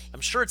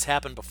 I'm sure it's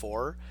happened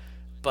before,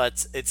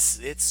 but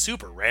it's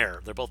super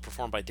rare. They're both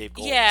performed by Dave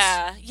Goelz.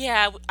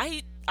 Yeah.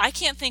 I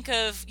can't think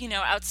of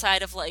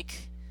outside of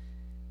like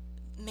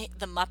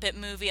the Muppet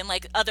movie and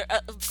like other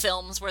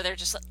films where they're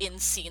just in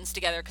scenes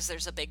together because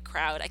there's a big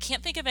crowd. I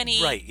can't think of any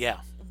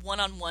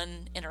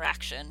one-on-one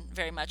interaction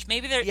very much.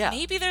 Maybe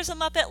there's a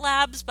Muppet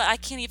Labs, but I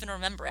can't even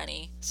remember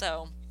any.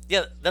 So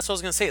yeah, that's what I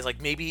was gonna say. Is like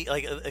maybe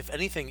like if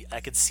anything, I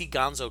could see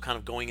Gonzo kind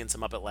of going into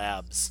Muppet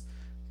Labs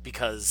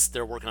because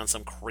they're working on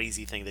some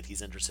crazy thing that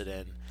he's interested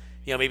in.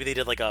 Maybe they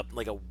did like a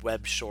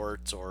web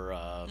short or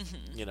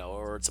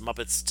or it's a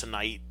Muppets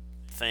Tonight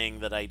thing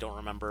that I don't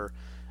remember.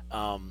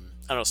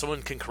 I don't know,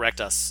 someone can correct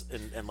us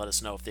and let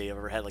us know if they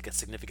ever had like a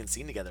significant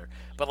scene together.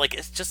 But like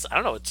it's just, I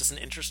don't know, it's just an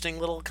interesting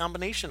little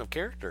combination of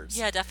characters.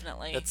 Yeah,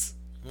 definitely. That's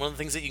one of the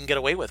things that you can get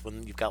away with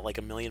when you've got like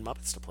a million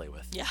Muppets to play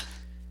with. Yeah.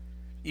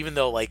 Even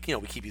though we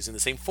keep using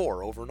the same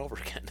 4 over and over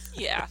again.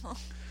 Yeah.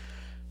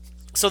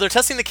 So they're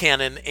testing the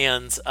cannon,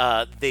 and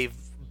they've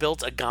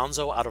built a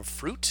Gonzo out of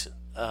fruit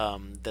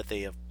that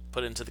they have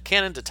put into the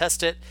cannon to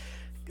test it.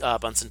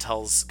 Bunsen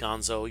tells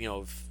Gonzo,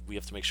 we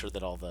have to make sure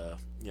that all the,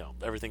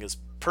 everything is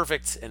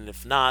perfect, and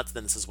if not,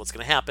 then this is what's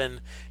going to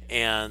happen.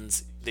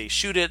 And they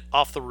shoot it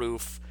off the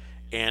roof,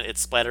 and it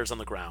splatters on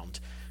the ground.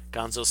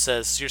 Gonzo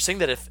says, so you're saying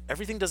that if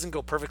everything doesn't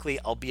go perfectly,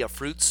 I'll be a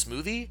fruit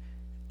smoothie?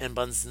 And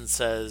Bunsen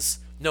says,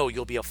 no,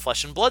 you'll be a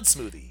flesh and blood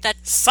smoothie.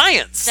 That's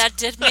science! That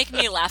did make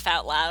me laugh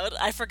out loud.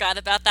 I forgot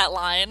about that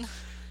line,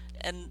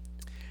 and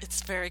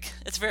it's very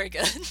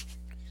good.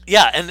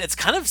 Yeah, and it's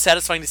kind of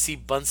satisfying to see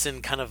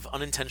Bunsen kind of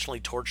unintentionally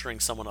torturing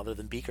someone other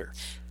than Beaker.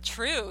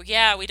 True,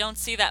 yeah, we don't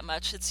see that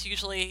much. It's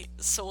usually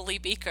solely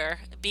Beaker.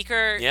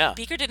 Beaker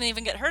didn't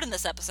even get hurt in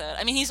this episode.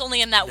 I mean, he's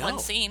only in that one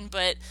scene,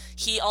 but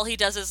all he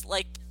does is,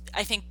 like,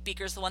 I think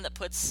Beaker's the one that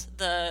puts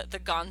the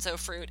Gonzo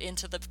fruit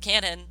into the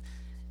cannon,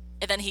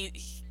 and then he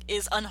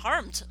is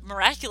unharmed,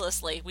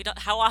 miraculously.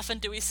 How often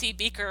do we see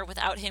Beaker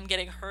without him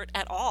getting hurt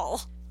at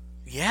all?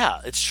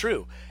 Yeah, it's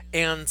true.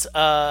 And,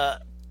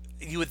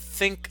 you would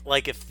think,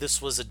 like, if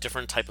this was a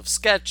different type of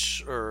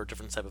sketch or a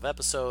different type of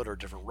episode or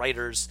different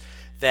writers,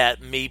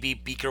 that maybe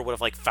Beaker would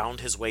have, like,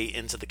 found his way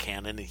into the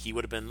cannon and he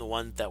would have been the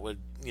one that would,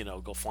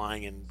 go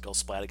flying and go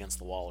splat against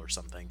the wall or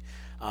something.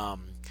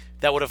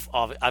 That would have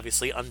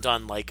obviously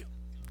undone, like,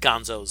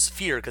 Gonzo's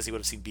fear because he would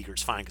have seen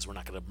Beaker's fine because we're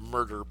not going to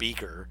murder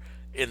Beaker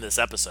in this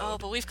episode. Oh,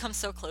 but we've come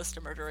so close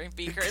to murdering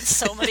Beaker in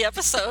so many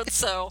episodes,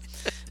 so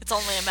it's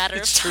only a matter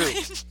of time.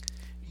 True.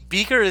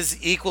 Beaker is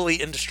equally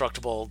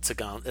indestructible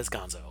as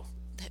Gonzo.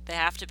 They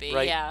have to be,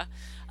 right? Yeah.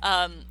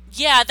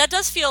 Yeah, that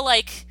does feel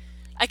like,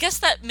 I guess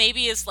that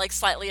maybe is like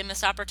slightly a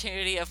missed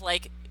opportunity of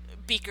like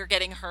Beaker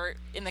getting hurt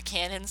in the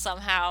cannon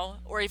somehow,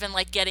 or even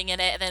like getting in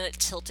it and then it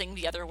tilting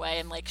the other way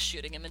and like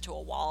shooting him into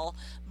a wall.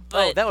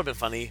 But, that would have been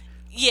funny.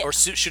 Yeah. Or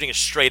shooting it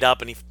straight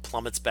up and he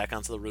plummets back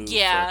onto the roof.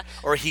 Yeah.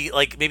 Or he,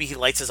 like, maybe he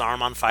lights his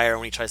arm on fire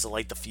when he tries to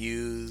light the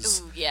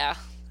fuse. Ooh, yeah.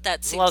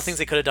 That There's seems... a lot of things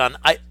they could have done.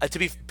 To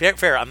be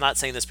fair, I'm not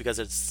saying this because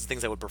it's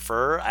things I would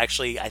prefer.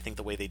 Actually, I think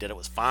the way they did it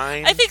was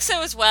fine. I think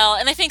so as well,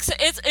 and I think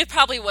it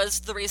probably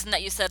was the reason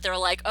that you said. They were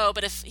like, oh,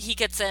 but if he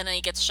gets in and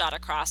he gets shot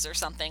across or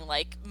something,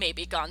 like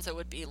maybe Gonzo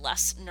would be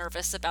less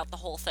nervous about the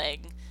whole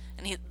thing,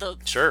 and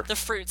the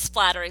fruit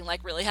splattering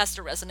like really has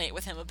to resonate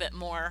with him a bit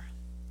more.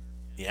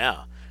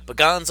 Yeah, but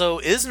Gonzo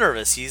is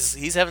nervous.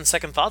 He's having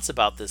second thoughts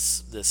about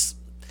this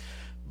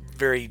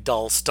very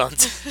dull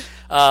stunt.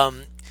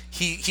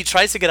 He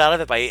tries to get out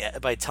of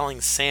it by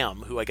telling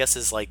Sam, who I guess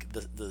is like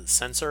the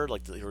censor,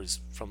 like he's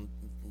from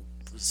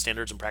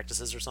Standards and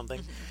Practices or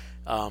something.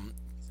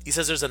 He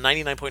says there's a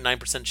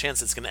 99.9%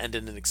 chance it's going to end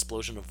in an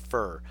explosion of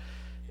fur,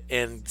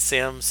 and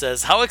Sam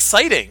says, "How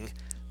exciting!"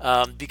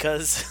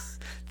 Because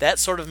that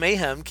sort of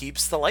mayhem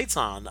keeps the lights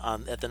on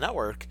at the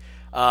network.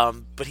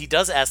 But he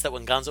does ask that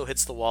when Gonzo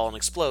hits the wall and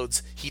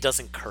explodes, he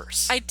doesn't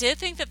curse. I did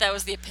think that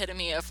was the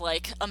epitome of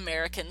like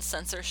American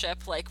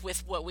censorship, like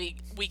with what we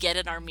get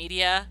in our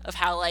media, of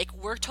how like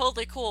we're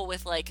totally cool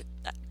with like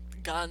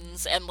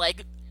guns and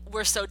like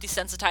we're so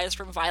desensitized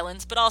from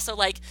violence, but also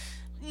like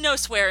no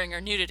swearing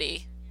or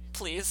nudity,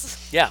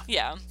 please. Yeah.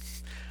 Yeah.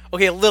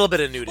 Okay, a little bit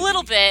of nudity. A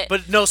little bit.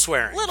 But no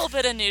swearing. A little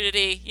bit of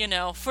nudity,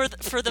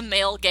 for the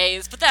male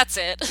gaze, but that's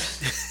it.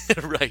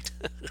 Right.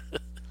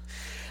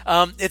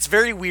 It's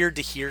very weird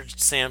to hear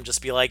Sam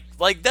just be like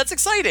that's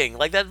exciting,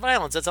 like that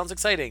violence, that sounds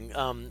exciting.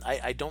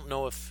 I don't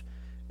know if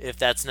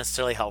that's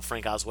necessarily how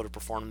Frank Oz would have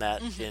performed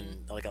that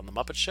in like on the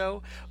Muppet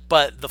Show,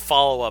 but the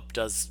follow up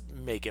does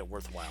make it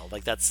worthwhile.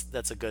 Like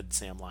that's a good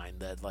Sam line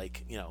that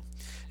like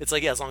it's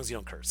like, yeah, as long as you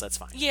don't curse, that's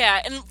fine. Yeah,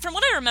 and from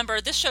what I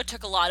remember, this show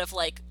took a lot of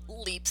like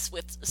leaps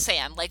with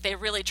Sam. Like they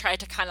really tried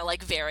to kind of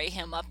like vary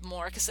him up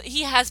more because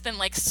he has been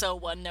like so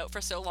one note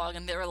for so long,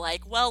 and they were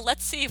like, well,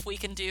 let's see if we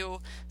can do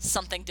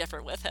something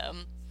different with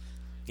him.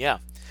 Yeah,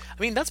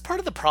 I mean that's part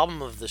of the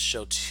problem of this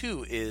show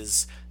too.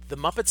 Is the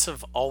Muppets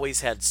have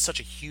always had such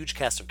a huge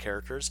cast of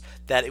characters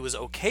that it was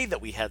okay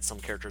that we had some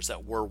characters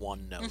that were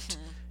one note.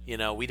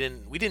 We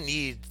didn't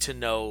need to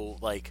know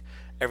like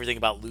everything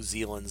about New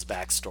Zealand's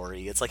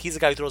backstory. It's like he's a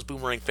guy who throws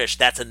boomerang fish.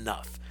 That's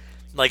enough.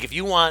 Like if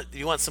you want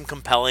some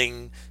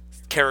compelling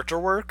character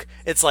work,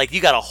 it's like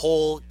you got a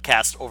whole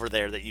cast over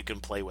there that you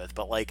can play with.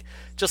 But like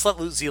just let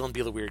New Zealand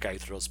be the weird guy who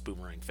throws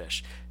boomerang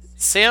fish.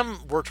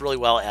 Sam worked really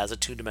well as a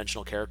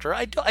two-dimensional character.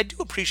 I do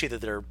appreciate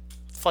that they're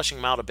fleshing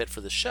him out a bit for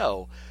the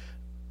show,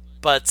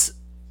 but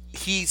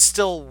he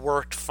still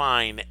worked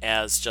fine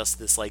as just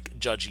this like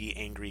judgy,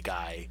 angry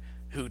guy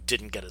who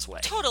didn't get his way.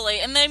 Totally.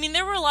 And I mean,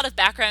 there were a lot of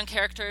background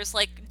characters,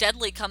 like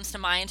Deadly comes to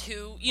mind,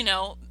 who,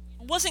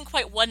 wasn't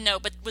quite one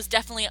note, but was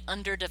definitely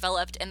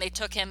underdeveloped, and they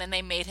took him and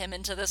they made him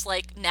into this,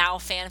 like, now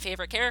fan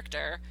favorite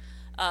character.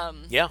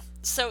 Yeah.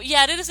 So,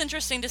 yeah, it is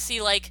interesting to see,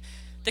 like,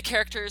 the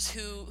characters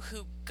who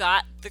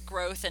got the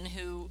growth and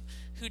who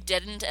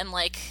didn't, and,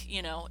 like,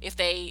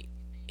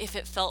 if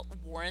it felt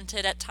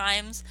warranted at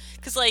times.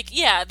 Because, like,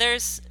 yeah,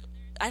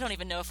 I don't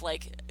even know if,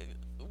 like,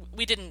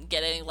 we didn't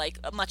get any like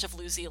much of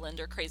New Zealand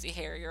or Crazy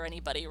Harry or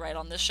anybody right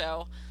on this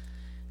show.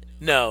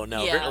 No,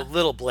 Yeah.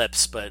 little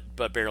blips, but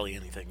barely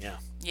anything. Yeah.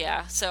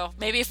 Yeah. So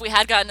maybe if we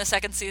had gotten a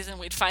second season,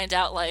 we'd find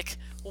out like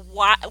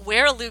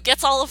where Lou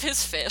gets all of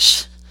his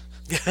fish.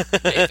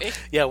 Maybe.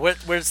 Yeah.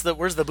 Where's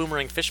the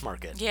boomerang fish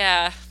market?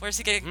 Yeah. Where's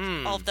he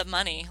getting all of the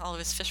money, all of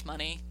his fish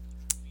money?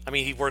 I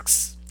mean, he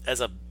works as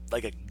a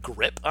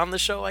grip on the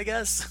show, I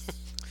guess.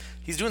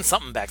 He's doing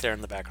something back there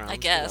in the background. I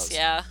guess.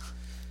 Yeah.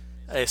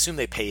 I assume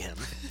they pay him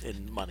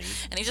in money.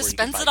 And he just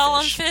spends it all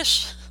on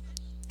fish.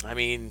 I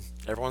mean,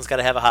 everyone's got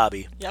to have a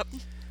hobby. Yep.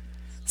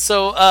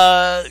 So,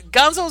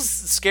 Gonzo's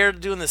scared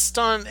of doing this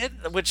stunt,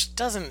 which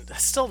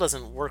still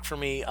doesn't work for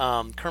me.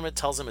 Kermit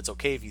tells him it's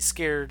okay if he's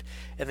scared,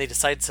 and they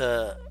decide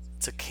to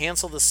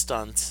cancel the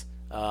stunt.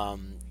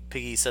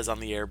 Piggy says on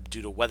the air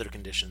due to weather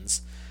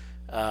conditions.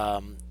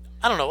 I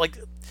don't know. Like,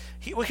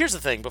 here's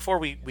the thing. Before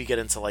we get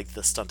into like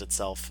the stunt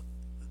itself,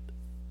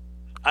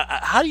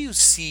 how do you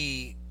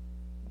see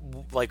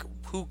like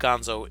who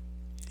Gonzo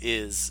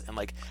is and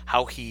like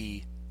how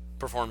he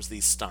performs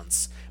these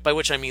stunts? By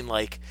which I mean,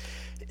 like,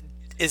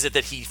 is it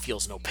that he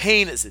feels no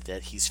pain? Is it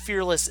that he's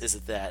fearless? Is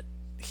it that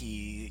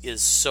he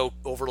is so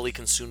overly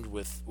consumed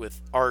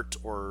with art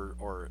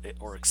or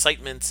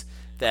excitement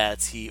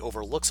that he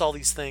overlooks all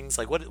these things?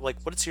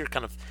 What's your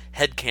kind of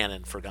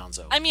headcanon for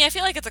Gonzo? I mean, I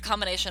feel like it's a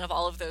combination of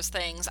all of those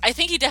things. I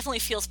think he definitely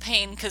feels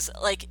pain because,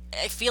 like,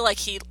 I feel like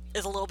he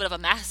is a little bit of a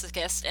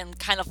masochist and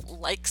kind of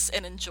likes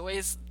and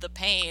enjoys the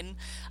pain,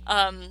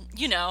 and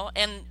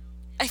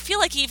I feel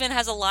like he even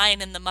has a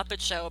line in The Muppet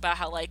Show about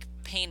how, like,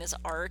 pain is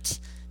art,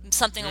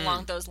 something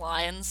along those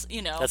lines,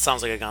 That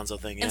sounds like a Gonzo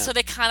thing, yeah. And so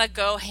they kind of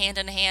go hand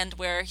in hand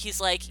where he's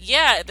like,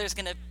 yeah, there's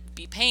going to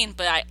be pain,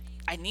 but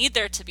I need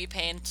there to be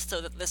pain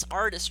so that this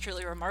art is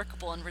truly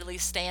remarkable and really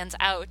stands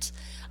out.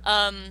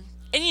 And,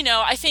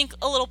 I think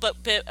a little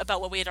bit about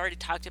what we had already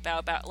talked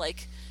about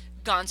like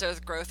Gonzo's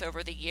growth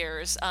over the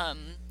years. I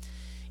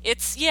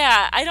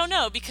don't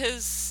know,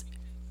 because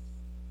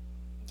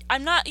I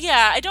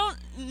don't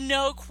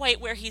know quite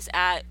where he's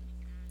at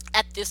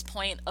this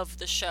point of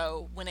the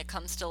show when it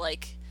comes to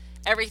like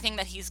everything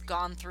that he's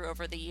gone through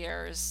over the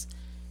years,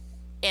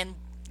 and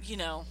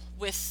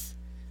with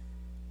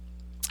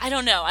I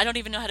don't know, I don't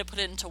even know how to put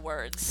it into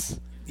words.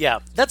 Yeah,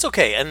 that's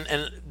okay.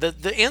 And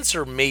the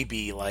answer may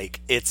be like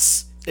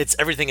it's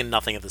everything and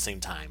nothing at the same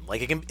time.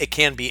 Like it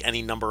can be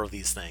any number of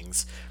these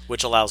things,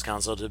 which allows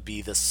Gonzo to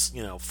be this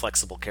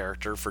flexible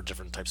character for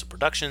different types of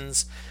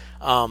productions.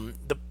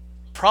 The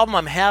problem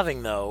I'm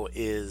having though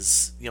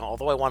is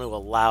although I want to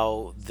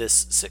allow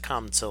this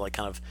sitcom to like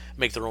kind of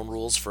make their own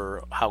rules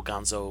for how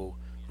Gonzo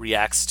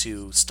reacts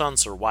to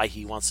stunts or why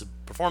he wants to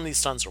perform these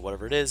stunts or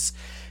whatever it is,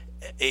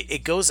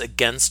 it goes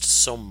against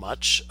so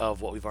much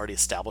of what we've already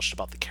established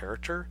about the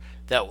character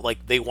that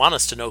like they want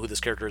us to know who this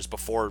character is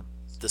before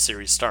the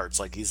series starts.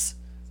 Like he's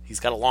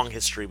got a long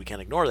history, we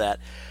can't ignore that.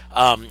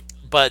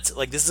 But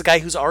like this is a guy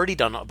who's already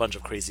done a bunch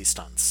of crazy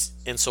stunts,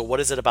 and so what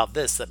is it about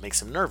this that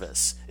makes him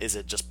nervous? Is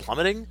it just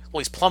plummeting? Well,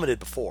 he's plummeted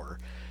before.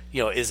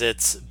 Is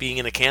it being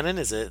in a cannon?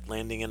 Is it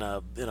landing in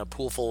a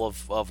pool full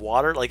of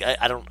water? Like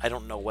I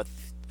don't know what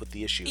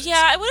the issue is.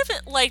 Yeah, I would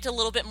have liked a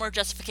little bit more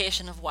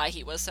justification of why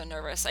he was so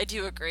nervous. I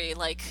do agree,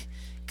 like,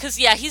 because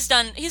yeah, he's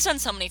done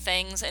so many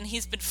things, and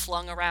he's been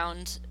flung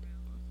around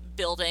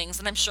buildings,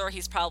 and I'm sure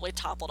he's probably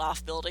toppled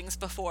off buildings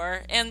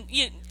before. And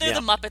they're the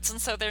Muppets, and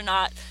so they're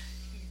not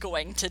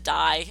going to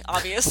die,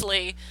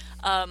 obviously.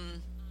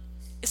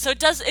 So it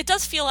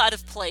does feel out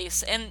of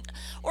place,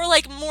 or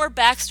like more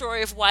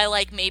backstory of why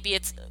like maybe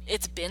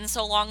it's been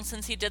so long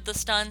since he did the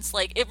stunts.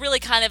 Like it really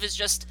kind of is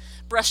just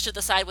brushed to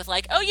the side with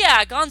like, oh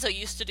yeah, Gonzo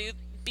used to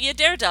be a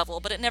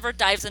daredevil, but it never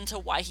dives into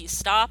why he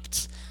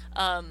stopped.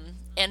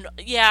 And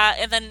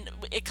then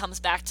it comes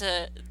back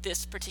to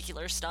this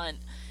particular stunt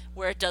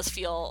where it does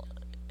feel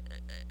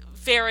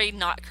very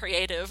not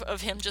creative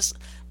of him just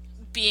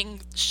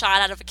being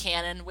shot out of a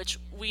cannon, which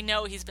we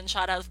know he's been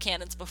shot out of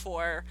cannons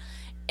before.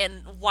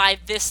 And why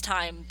this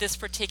time, this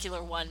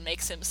particular one,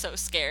 makes him so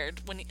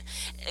scared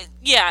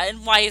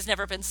and why he's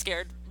never been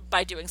scared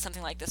by doing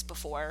something like this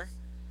before.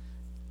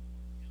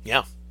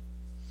 Yeah.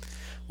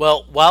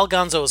 Well, while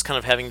Gonzo is kind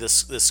of having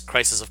this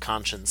crisis of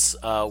conscience,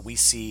 we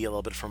see a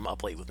little bit from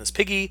Up Late with Miss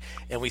Piggy,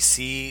 and we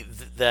see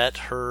that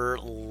her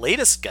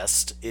latest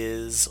guest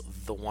is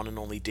the one and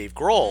only Dave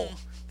Grohl,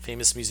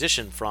 famous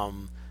musician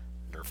from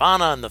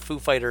Nirvana and the Foo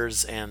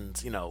Fighters, and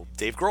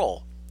Dave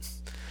Grohl.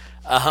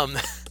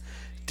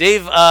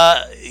 Dave,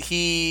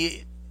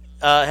 he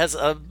has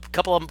a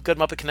couple of good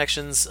Muppet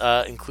connections,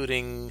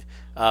 including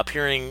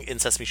appearing in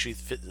Sesame Street,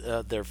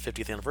 their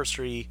 50th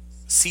anniversary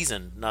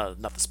season, not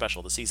the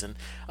special, the season,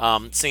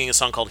 singing a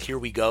song called Here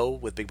We Go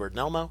with Big Bird and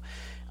Elmo.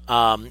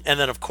 And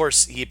then, of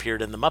course, he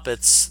appeared in The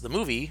Muppets, the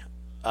movie,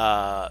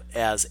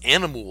 as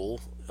Animal,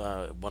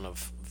 one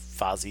of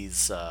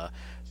Fozzie's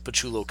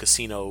Pachulo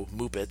Casino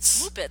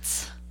Muppets.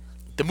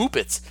 The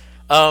Muppets.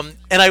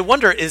 And I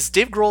wonder, is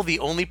Dave Grohl the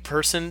only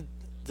person...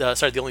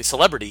 the only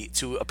celebrity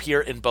to appear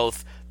in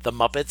both The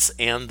Muppets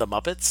and The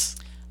Muppets?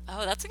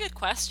 Oh, that's a good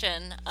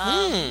question.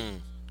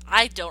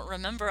 I don't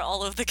remember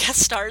all of the guest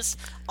stars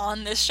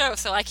on this show,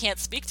 so I can't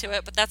speak to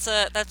it, but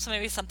that's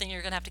maybe something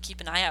you're going to have to keep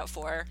an eye out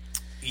for.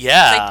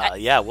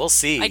 Yeah, we'll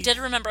see. I did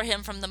remember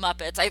him from The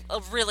Muppets. I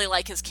really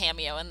like his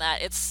cameo in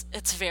that.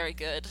 It's very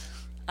good.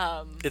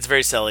 It's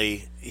very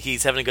silly.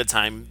 He's having a good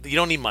time. You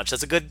don't need much.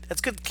 That's a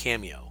good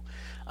cameo.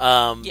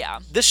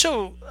 This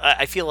show,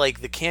 I feel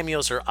like the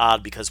cameos are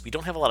odd because we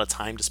don't have a lot of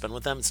time to spend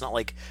with them. It's not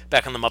like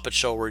back on the Muppet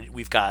Show where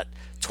we've got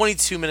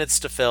 22 minutes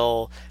to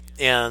fill,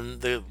 and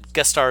the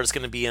guest star is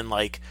going to be in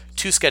like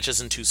 2 sketches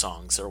and 2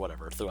 songs or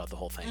whatever throughout the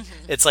whole thing.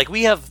 Mm-hmm. It's like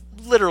we have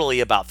literally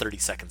about 30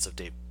 seconds of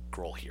Dave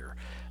Grohl here.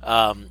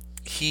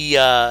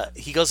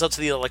 He goes out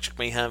to the Electric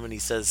Mayhem and he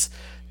says,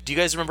 "Do you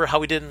guys remember how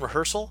we did in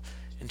rehearsal?"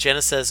 And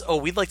Janice says, "Oh,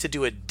 we'd like to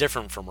do it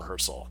different from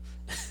rehearsal."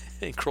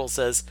 And Grohl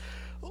says,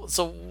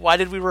 "So why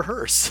did we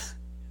rehearse?"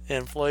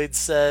 And Floyd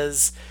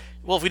says,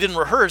 "Well, if we didn't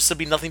rehearse, there'd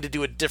be nothing to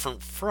do it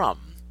different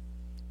from."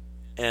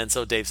 And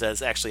so Dave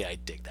says, "Actually, I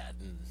dig that."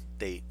 And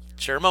they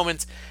share a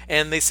moment,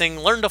 and they sing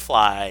Learn to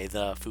Fly,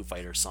 the Foo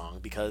Fighters song,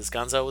 because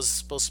Gonzo was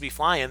supposed to be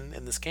flying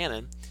in this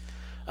cannon.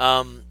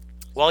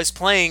 While he's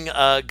playing,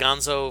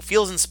 Gonzo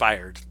feels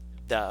inspired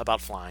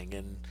about flying,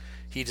 and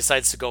he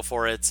decides to go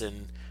for it,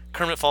 and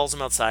Kermit follows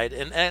him outside,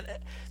 and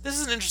this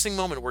is an interesting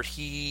moment where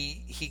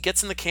he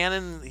gets in the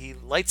cannon, he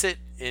lights it,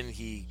 and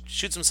he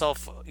shoots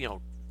himself,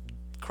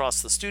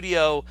 across the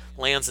studio,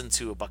 lands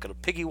into a bucket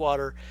of piggy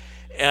water,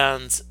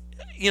 and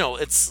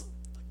it's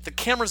the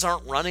cameras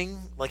aren't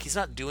running, like he's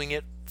not doing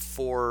it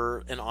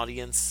for an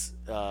audience,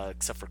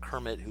 except for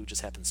Kermit, who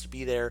just happens to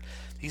be there.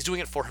 He's doing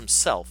it for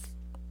himself,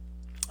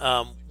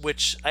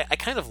 which I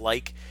kind of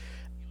like.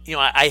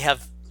 I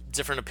have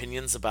different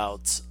opinions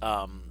about.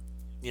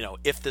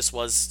 If this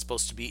was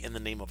supposed to be in the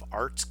name of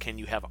art, can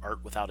you have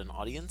art without an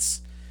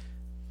audience?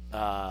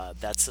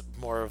 That's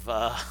more of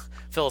a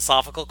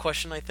philosophical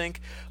question, I think.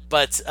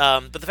 But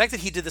the fact that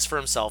he did this for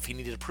himself, he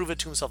needed to prove it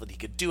to himself that he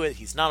could do it.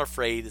 He's not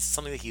afraid. This is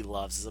something that he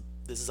loves.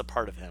 This is a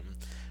part of him.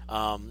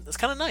 It's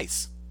kind of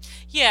nice.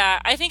 Yeah,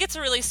 I think it's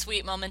a really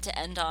sweet moment to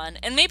end on.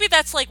 And maybe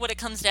that's like what it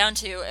comes down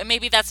to. And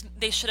maybe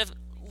they should have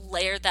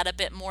layered that a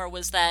bit more,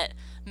 was that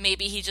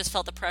maybe he just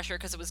felt the pressure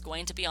because it was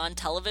going to be on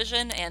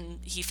television, and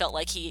he felt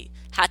like he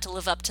had to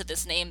live up to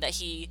this name that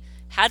he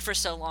had for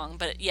so long.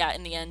 But yeah,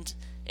 in the end,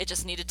 it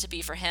just needed to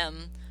be for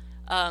him.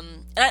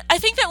 And I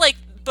think that like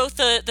both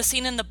the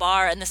scene in the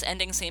bar and this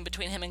ending scene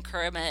between him and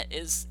Kermit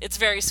it's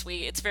very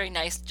sweet. It's very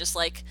nice. Just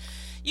like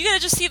you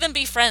gotta just see them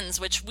be friends,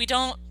 which we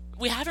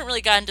haven't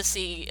really gotten to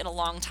see in a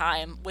long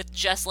time with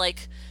just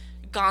like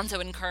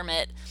Gonzo and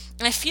Kermit.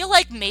 And I feel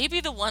like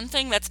maybe the one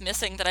thing that's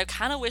missing that I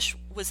kind of wish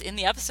was in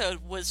the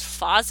episode was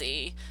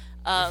Fozzie.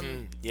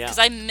 Yeah. Because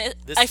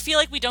I feel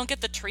like we don't get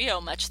the trio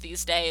much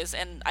these days,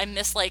 and I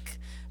miss like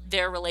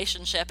their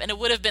relationship. And it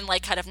would have been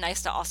like kind of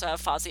nice to also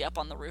have Fozzie up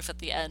on the roof at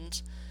the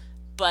end.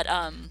 But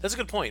that's a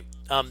good point.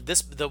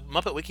 The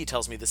Muppet Wiki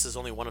tells me this is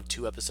only one of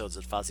 2 episodes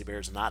that Fozzie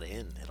Bear's not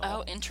in at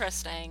all. Oh,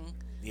 interesting.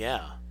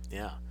 Yeah.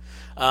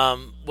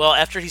 Well,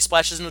 after he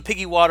splashes in the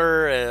piggy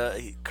water,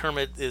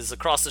 Kermit is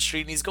across the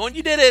street and he's going,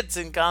 "You did it!"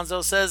 And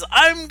Gonzo says,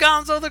 "I'm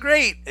Gonzo the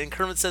Great." And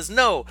Kermit says,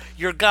 "No,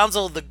 you're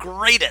Gonzo the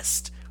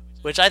Greatest,"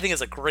 which I think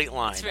is a great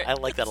line. I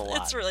like that a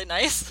lot. It's really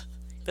nice.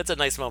 That's a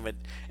nice moment.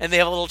 And they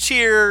have a little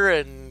cheer,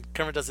 and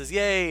Kermit does his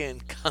yay,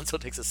 and Gonzo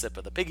takes a sip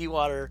of the piggy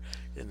water,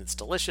 and it's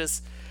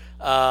delicious.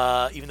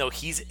 Even though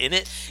he's in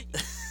it.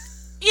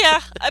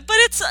 Yeah, but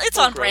it's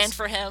on gross. brand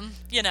for him,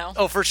 you know.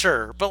 Oh, for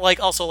sure. But like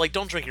also like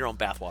don't drink your own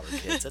bathwater,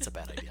 kids. That's a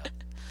bad idea.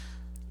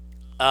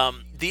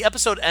 The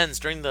episode ends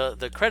during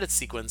the credits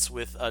sequence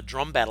with a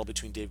drum battle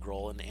between Dave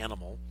Grohl and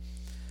Animal.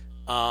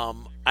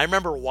 I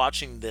remember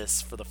watching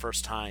this for the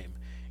first time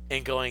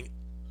and going,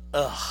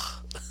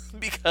 ugh,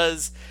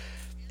 because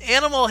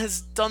Animal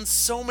has done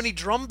so many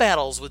drum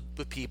battles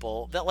with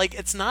people that like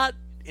it's not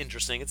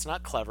interesting, it's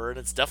not clever, and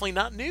it's definitely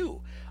not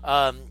new.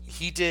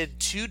 He did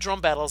 2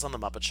 drum battles on The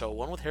Muppet Show,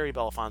 one with Harry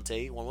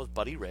Belafonte, one with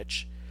Buddy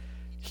Rich.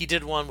 He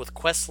did one with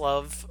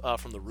Questlove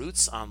from The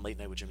Roots on Late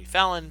Night with Jimmy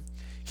Fallon.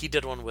 He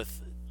did one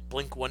with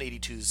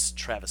Blink-182's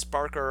Travis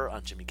Barker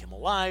on Jimmy Kimmel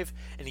Live,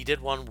 and he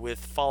did one with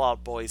Fall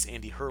Out Boy's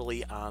Andy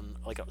Hurley on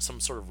like some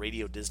sort of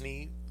Radio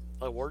Disney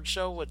award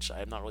show, which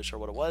I'm not really sure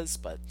what it was,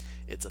 but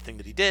it's a thing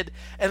that he did.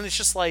 And it's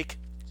just like,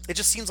 it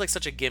just seems like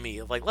such a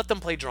gimme. Like, let them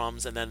play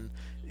drums, and then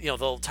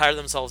they'll tire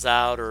themselves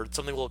out, or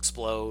something will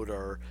explode,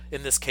 or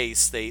in this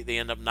case, they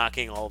end up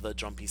knocking all the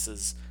drum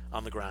pieces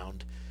on the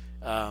ground.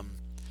 I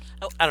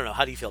don't know.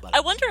 How do you feel about it?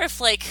 I wonder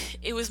if like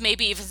it was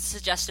maybe even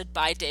suggested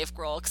by Dave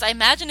Grohl, because I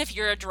imagine if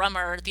you're a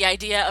drummer, the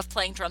idea of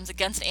playing drums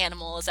against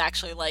Animal is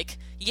actually like,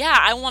 yeah,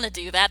 I want to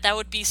do that. That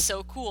would be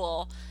so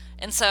cool.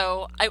 And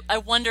so I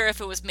wonder if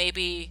it was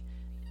maybe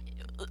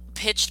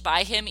pitched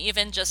by him,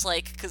 even just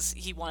like because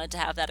he wanted to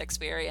have that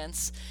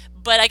experience.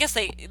 But I guess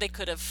they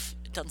could have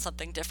done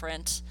something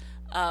different.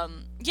 Yeah,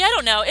 I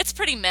don't know. It's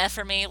pretty meh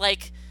for me.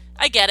 Like,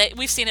 I get it.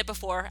 We've seen it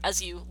before,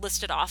 as you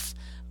listed off.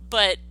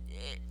 But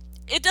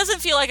it doesn't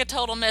feel like a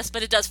total miss,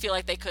 but it does feel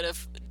like they could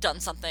have done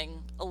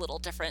something a little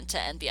different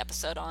to end the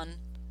episode on.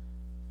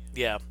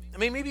 Yeah. I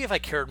mean, maybe if I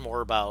cared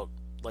more about,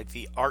 like,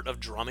 the art of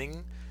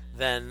drumming,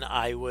 then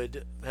I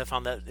would have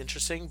found that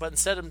interesting. But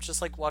instead, I'm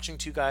just, like, watching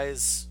 2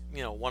 guys,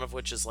 one of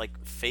which is, like,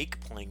 fake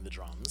playing the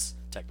drums,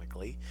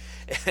 technically.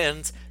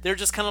 And they're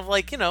just kind of,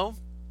 like,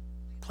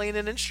 playing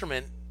an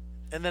instrument,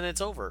 and then it's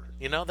over.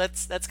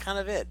 That's kind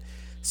of it.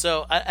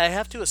 So I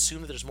have to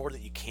assume that there's more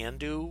that you can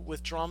do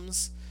with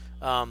drums.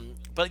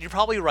 But you're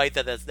probably right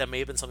that may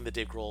have been something that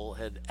Dave Grohl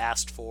had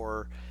asked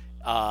for.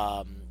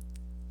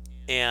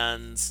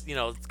 And,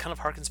 it kind of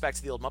harkens back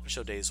to the old Muppet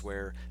Show days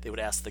where they would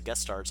ask the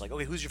guest stars, like,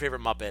 okay, who's your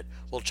favorite Muppet?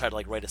 We'll try to,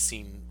 like, write a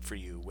scene for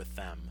you with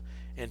them.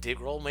 And Dave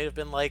Grohl may have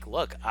been like,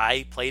 look,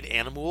 I played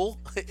Animal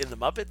in the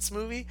Muppets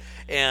movie,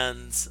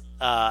 and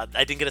I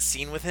didn't get a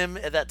scene with him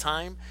at that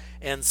time.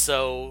 And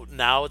so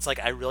now it's like,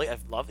 I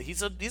love,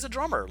 he's a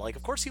drummer. Like,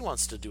 of course he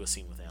wants to do a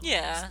scene with Animal.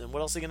 Yeah. And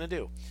what else are you going to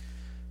do?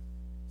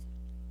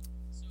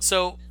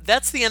 So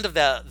that's the end of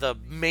the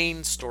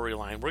main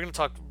storyline. We're going to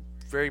talk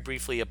very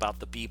briefly about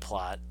the B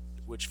plot,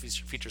 which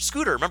features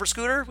Scooter. Remember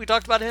Scooter? We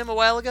talked about him a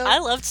while ago. I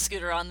loved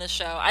Scooter on this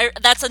show.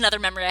 That's another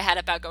memory I had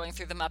about going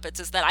through the Muppets,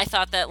 is that I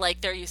thought that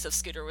like their use of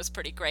Scooter was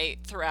pretty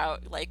great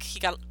throughout. Like,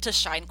 he got to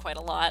shine quite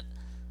a lot.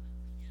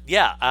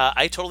 Yeah,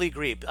 I totally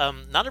agree.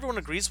 Not everyone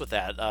agrees with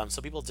that.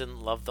 Some people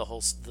didn't love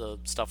the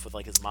stuff with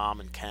like his mom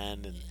and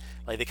Ken, and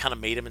like they kind of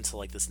made him into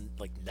like this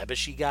like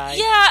nebbishy guy.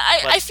 Yeah,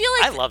 I feel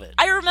like I love it.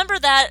 I remember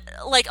that,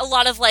 like, a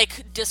lot of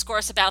like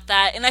discourse about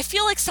that, and I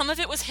feel like some of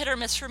it was hit or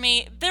miss for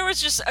me. There was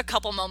just a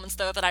couple moments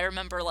though that I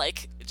remember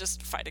like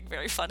just finding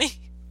very funny.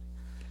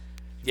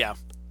 Yeah.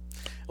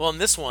 Well, in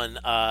this one,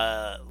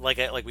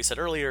 like we said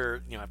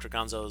earlier, after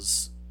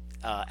Gonzo's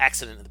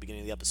accident at the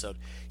beginning of the episode,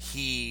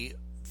 he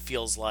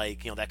feels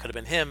like that could have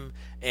been him,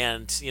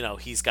 and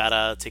he's got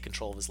to take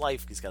control of his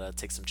life. He's got to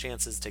take some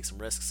chances, take some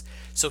risks.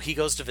 So he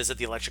goes to visit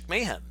the Electric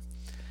Mayhem,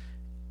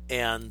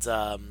 and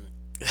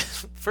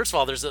first of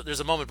all, there's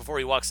a moment before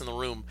he walks in the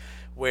room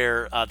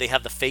where they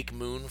have the fake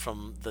moon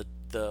from the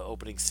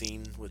opening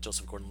scene with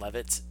Joseph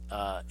Gordon-Levitt,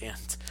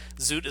 and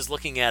Zoot is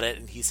looking at it,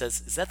 and he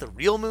says, "Is that the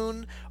real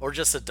moon or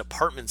just a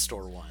department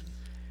store one?"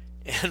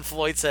 And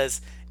Floyd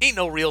says, "Ain't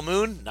no real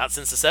moon, not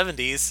since the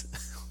 70s."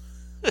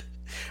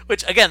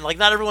 Which, again, like,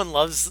 not everyone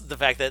loves the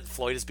fact that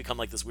Floyd has become,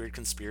 like, this weird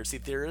conspiracy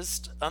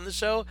theorist on the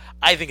show.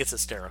 I think it's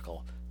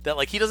hysterical. That,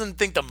 like, he doesn't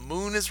think the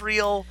moon is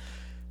real.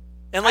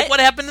 And, like, what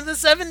happened in the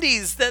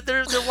 70s? That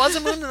there was a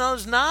moon and now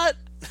there's not?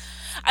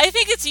 I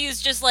think it's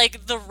used just,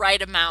 like, the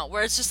right amount,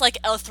 where it's just, like,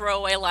 a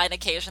throwaway line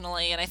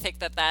occasionally, and I think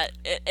that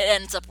it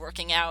ends up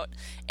working out.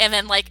 And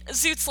then, like,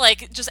 Zoot's,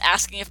 like, just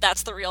asking if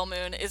that's the real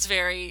moon is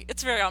very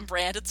on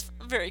brand. It's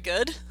very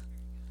good.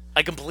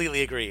 I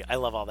completely agree. I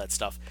love all that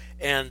stuff.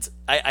 And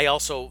I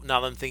also, now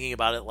that I'm thinking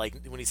about it,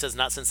 like, when he says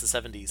not since the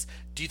 70s,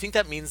 do you think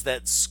that means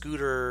that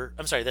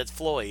that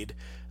Floyd,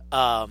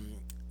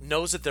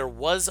 knows that there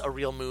was a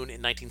real moon in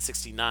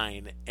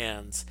 1969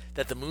 and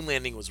that the moon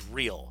landing was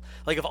real?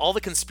 Like, of all the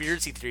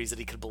conspiracy theories that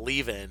he could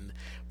believe in,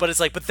 but it's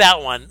like, but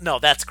that one, no,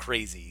 that's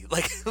crazy.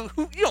 Like,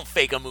 you don't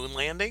fake a moon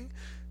landing.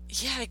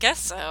 Yeah, I guess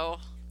so.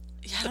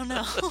 Yeah, I don't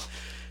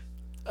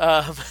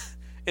know.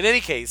 In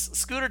any case,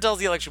 Scooter tells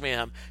the Electric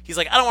Mayhem, he's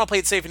like, I don't want to play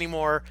it safe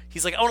anymore.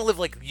 He's like, I want to live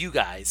like you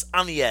guys,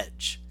 on the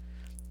edge.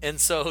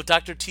 And so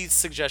Dr. Teeth's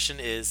suggestion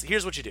is,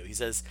 here's what you do. He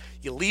says,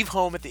 you leave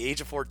home at the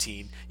age of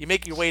 14, you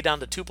make your way down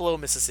to Tupelo,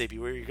 Mississippi,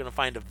 where you're going to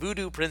find a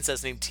voodoo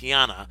princess named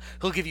Tiana,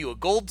 who'll give you a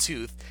gold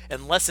tooth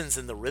and lessons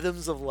in the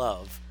rhythms of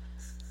love.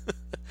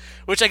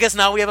 Which I guess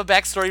now we have a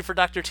backstory for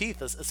Dr.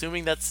 Teeth,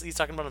 assuming he's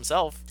talking about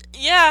himself.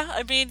 Yeah,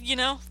 I mean,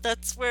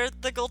 that's where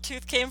the gold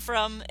tooth came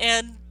from,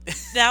 and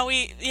now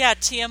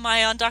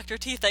TMI on Dr.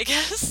 Teeth, I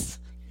guess.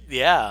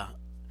 Yeah.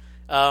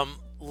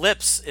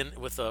 Lips,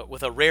 with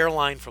a rare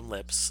line from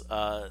Lips,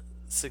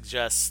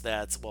 suggests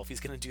that, well, if he's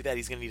going to do that,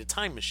 he's going to need a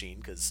time machine,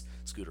 because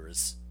Scooter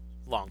is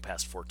long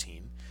past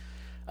 14.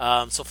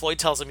 So Floyd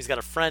tells him he's got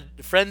a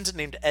friend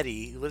named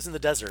Eddie who lives in the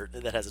desert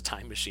that has a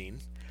time machine.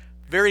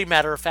 Very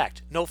matter of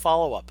fact. No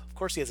follow-up. Of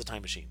course he has a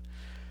time machine.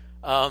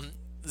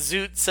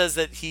 Zoot says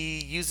that he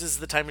uses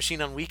the time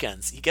machine on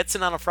weekends. He gets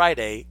in on a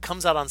Friday,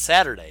 comes out on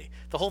Saturday.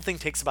 The whole thing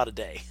takes about a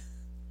day.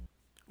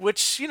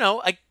 Which,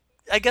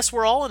 I guess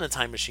we're all in a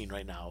time machine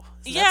right now.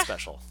 Isn't that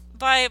special?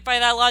 By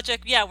that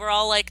logic, yeah, we're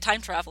all like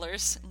time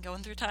travelers and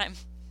going through time.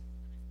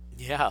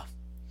 Yeah.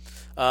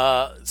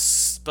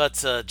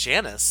 But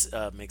Janice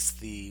makes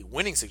the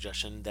winning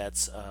suggestion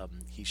that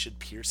he should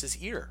pierce his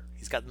ear.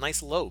 He's got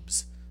nice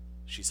lobes,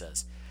 she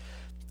says.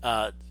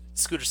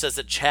 Scooter says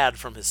that Chad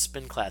from his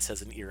spin class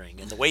has an earring,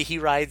 and the way he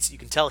rides, you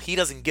can tell he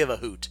doesn't give a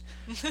hoot.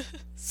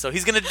 So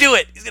he's going to do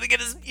it. He's going to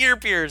get his ear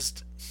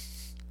pierced.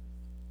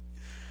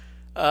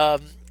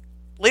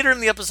 Later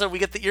in the episode, we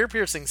get the ear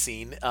piercing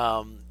scene.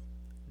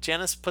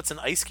 Janice puts an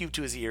ice cube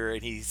to his ear,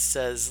 and he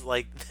says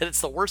like that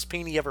it's the worst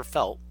pain he ever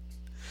felt.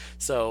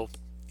 So,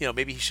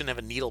 maybe he shouldn't have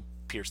a needle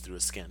pierced through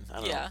his skin.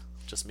 I don't know.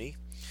 Just me.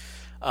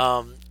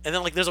 And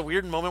then there's a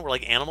weird moment where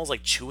animals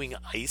chewing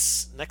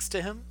ice next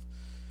to him,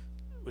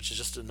 which is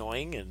just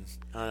annoying, and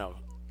I don't know,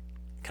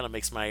 kind of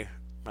makes my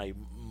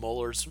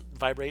molars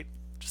vibrate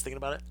just thinking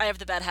about it. I have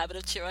the bad habit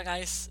of chewing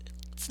ice.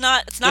 It's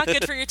not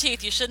good for your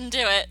teeth. You shouldn't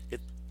do it.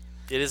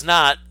 It is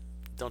not.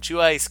 Don't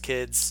chew ice,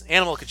 kids.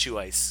 Animal could chew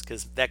ice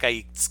because that guy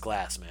eats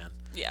glass, man.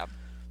 Yeah.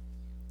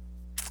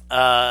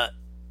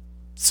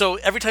 So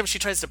every time she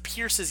tries to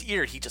pierce his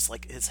ear, he just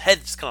his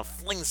head just kind of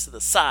flings to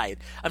the side.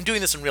 I'm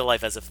doing this in real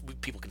life as if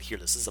people can hear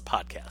this. This is a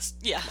podcast.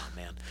 Yeah. Come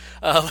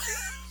on,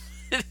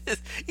 man.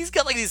 He's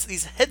got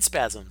these head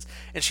spasms,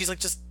 and she's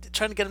just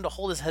trying to get him to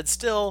hold his head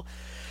still.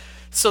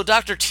 So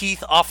Dr.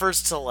 Teeth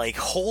offers to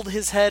hold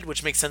his head,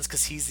 which makes sense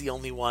because he's the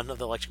only one of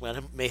the Electric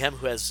Mayhem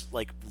who has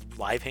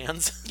live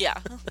hands. Yeah.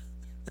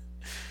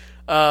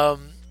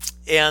 And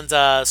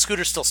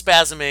Scooter's still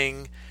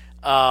spasming,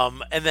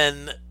 and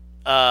then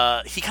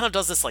he kind of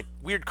does this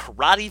weird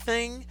karate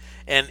thing,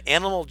 and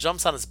Animal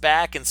jumps on his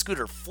back, and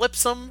Scooter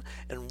flips him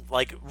and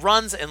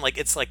runs, and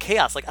it's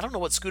chaos. I don't know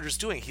what Scooter's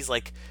doing. He's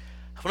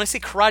when I say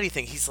karate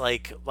thing, he's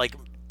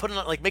putting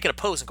on making a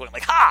pose and going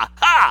ha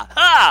ha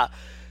ha.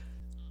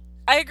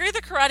 I agree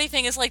the karate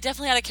thing is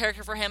definitely out of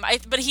character for him.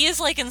 But he is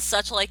in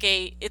such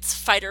it's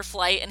fight or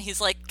flight, and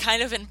he's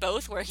kind of in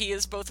both, where he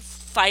is both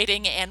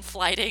fighting and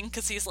flighting,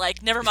 because he's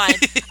never mind,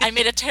 I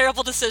made a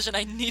terrible decision,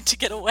 I need to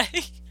get away.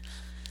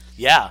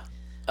 Yeah.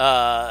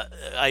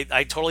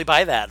 I totally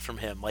buy that from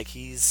him.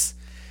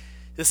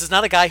 This is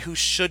not a guy who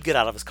should get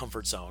out of his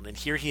comfort zone, and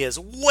here he is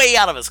way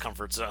out of his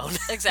comfort zone.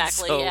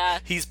 Exactly. So yeah.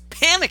 He's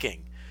panicking.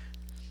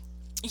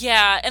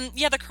 Yeah, and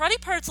the karate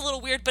part's a little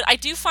weird, but I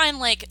do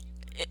find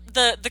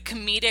the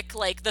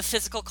comedic, the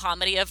physical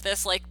comedy of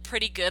this,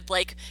 pretty good,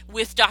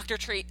 with Dr.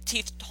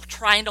 Teeth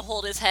trying to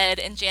hold his head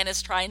and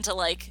Janice trying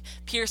to,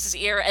 pierce his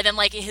ear, and then,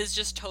 his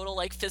just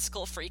total,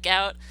 physical freak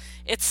out.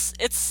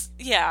 It's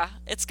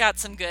got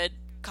some good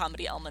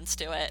comedy elements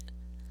to it.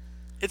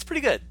 It's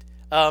pretty good.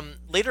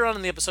 Later on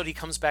in the episode, he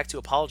comes back to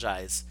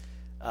apologize,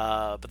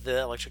 but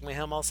the Electric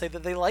Mayhem all say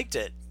that they liked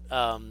it.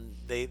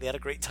 They had a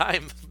great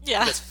time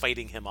just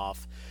fighting him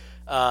off.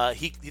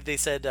 They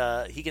said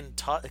he can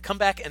come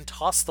back and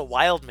toss the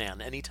Wild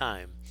Man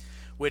anytime,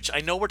 which I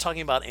know we're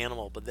talking about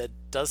Animal, but that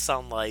does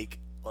sound like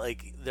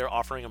they're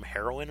offering him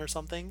heroin or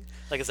something.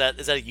 Is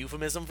that a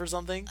euphemism for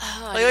something?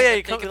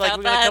 We're gonna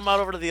come out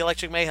over to the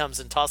Electric Mayhems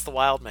and toss the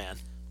Wild Man.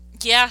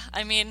 Yeah,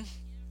 I mean,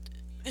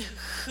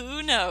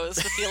 who knows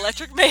with the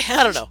Electric Mayhem?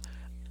 I don't know.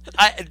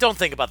 I don't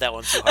think about that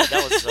one too hard.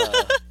 That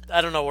was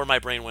I don't know where my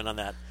brain went on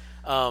that.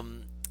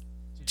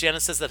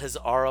 Janice says that his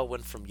aura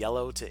went from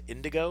yellow to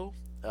indigo.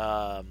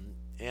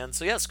 And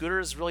so, yeah, Scooter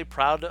is really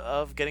proud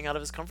of getting out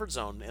of his comfort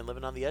zone and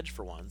living on the edge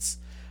for once.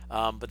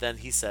 But then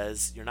he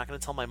says, "You're not going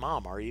to tell my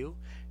mom, are you?"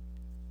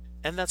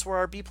 And that's where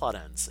our B-plot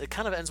ends. It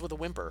kind of ends with a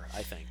whimper,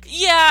 I think.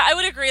 Yeah, I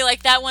would agree.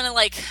 Like, that one,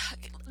 like,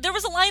 there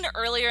was a line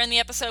earlier in the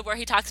episode where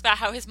he talks about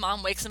how his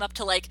mom wakes him up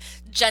to, like,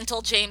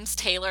 gentle James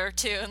Taylor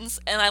tunes.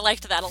 And I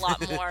liked that a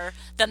lot more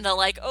than the,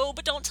 like, oh,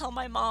 but don't tell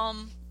my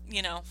mom,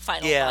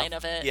 final line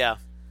of it. Yeah.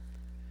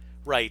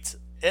 Right.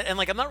 And,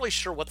 like, I'm not really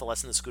sure what the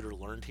lesson that Scooter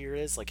learned here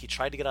is. Like, he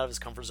tried to get out of his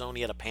comfort zone.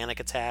 He had a panic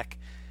attack.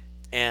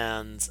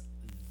 And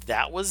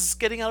that was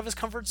getting out of his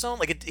comfort zone.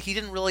 Like, he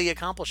didn't really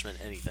accomplish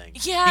anything.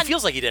 Yeah. He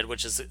feels like he did,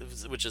 which is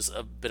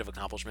a bit of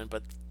accomplishment.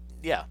 But,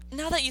 yeah.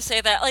 Now that you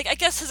say that, like, I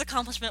guess his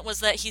accomplishment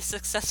was that he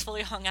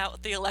successfully hung out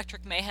with the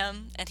Electric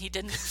Mayhem. And he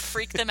didn't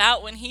freak them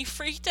out when he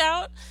freaked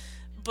out.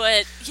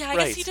 But, yeah, I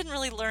guess he didn't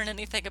really learn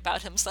anything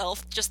about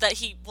himself. Just that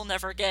he will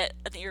never get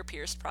an ear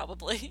pierced,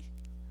 probably.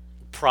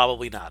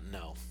 Probably not,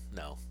 no.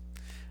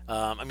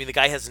 I mean, the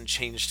guy hasn't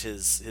changed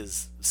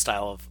his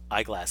style of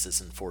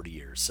eyeglasses in 40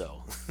 years,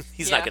 so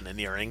he's not getting an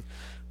earring.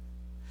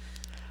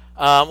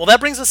 Well, that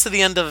brings us to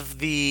the end of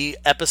the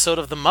episode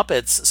of The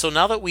Muppets. So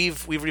now that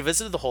we've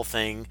revisited the whole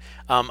thing,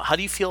 how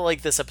do you feel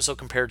like this episode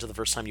compared to the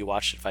first time you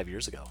watched it 5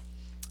 years ago?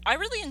 I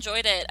really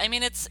enjoyed it. I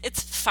mean, it's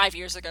 5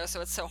 years ago,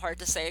 so it's so hard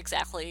to say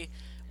exactly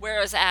where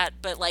I was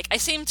at, but like I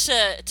seemed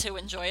to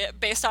enjoy it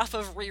based off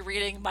of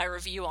rereading my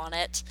review on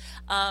it.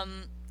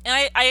 And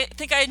I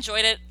think I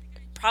enjoyed it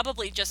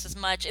probably just as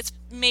much. It's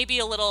maybe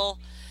a little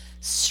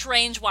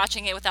strange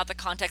watching it without the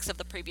context of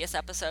the previous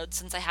episodes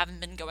since I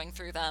haven't been going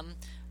through them.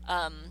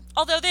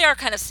 Although they are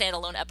kind of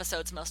standalone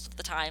episodes most of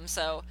the time,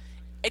 so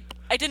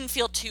I didn't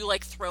feel too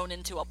like thrown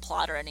into a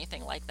plot or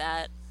anything like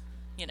that.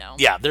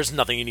 Yeah, there's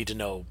nothing you need to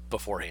know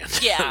beforehand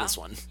in this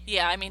one.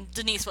 Yeah, I mean,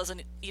 Denise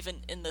wasn't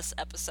even in this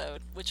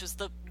episode, which was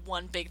the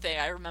one big thing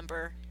I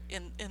remember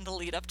in the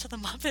lead up to the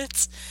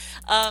Muppets.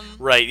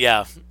 Right,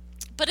 yeah.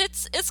 But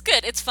it's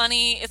good. It's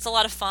funny. It's a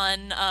lot of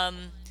fun. I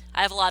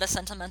have a lot of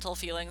sentimental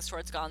feelings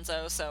towards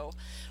Gonzo, so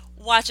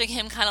watching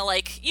him kind of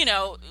like,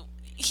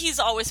 he's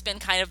always been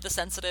kind of the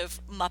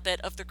sensitive Muppet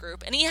of the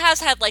group, and he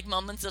has had like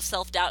moments of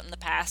self-doubt in the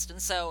past, and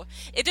so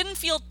it didn't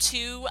feel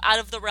too out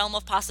of the realm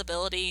of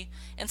possibility,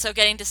 and so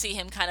getting to see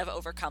him kind of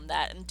overcome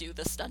that and do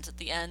the stunt at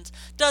the end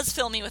does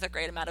fill me with a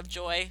great amount of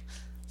joy.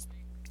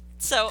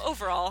 So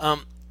overall...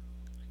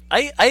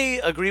 I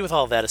agree with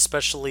all that,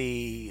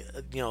 especially,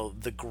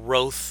 the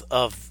growth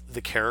of the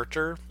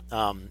character.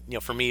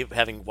 For me,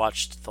 having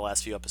watched the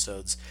last few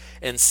episodes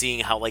and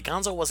seeing how, like,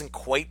 Gonzo wasn't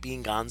quite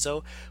being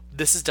Gonzo,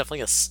 this is definitely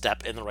a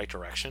step in the right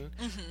direction.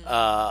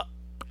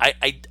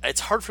 Mm-hmm. It's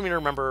hard for me to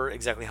remember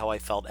exactly how I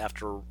felt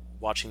after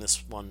watching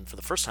this one for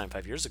the first time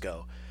 5 years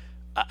ago.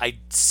 I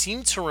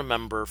seem to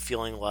remember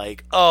feeling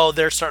like, oh,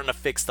 they're starting to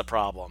fix the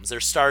problems. They're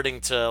starting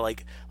to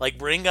like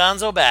bring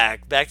Gonzo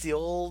back to the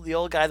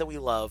old guy that we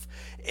love.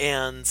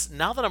 And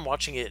now that I'm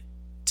watching it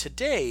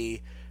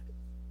today,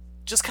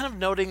 just kind of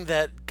noting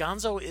that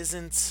Gonzo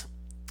isn't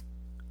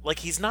like,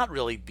 he's not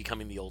really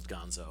becoming the old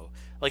Gonzo.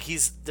 Like,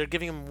 they're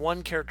giving him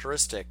one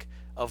characteristic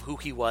of who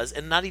he was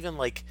and not even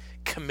like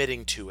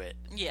committing to it.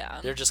 Yeah.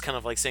 They're just kind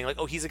of like saying like,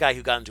 oh, he's a guy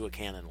who got into a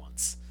cannon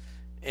once.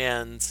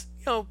 And,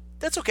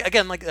 that's okay.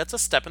 Again, like, that's a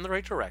step in the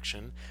right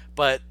direction.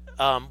 But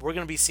we're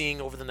going to be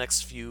seeing over the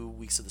next few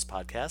weeks of this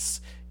podcast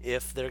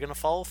if they're going to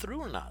follow through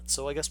or not.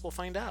 So I guess we'll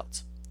find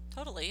out.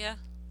 Totally, yeah.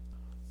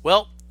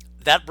 Well,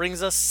 that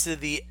brings us to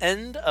the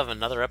end of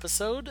another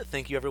episode.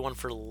 Thank you, everyone,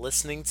 for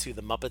listening to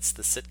The Muppets,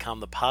 the Sitcom,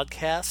 the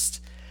podcast.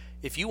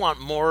 If you want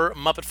more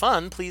Muppet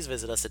fun, please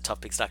visit us at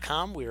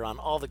toughpigs.com. We're on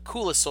all the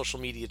coolest social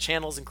media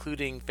channels,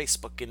 including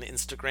Facebook and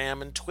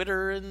Instagram and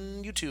Twitter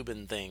and YouTube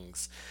and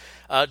things.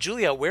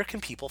 Julia, where can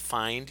people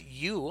find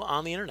you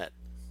on the internet?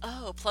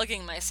 Oh,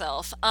 plugging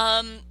myself.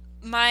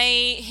 My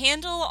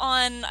handle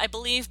on, I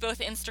believe, both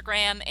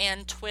Instagram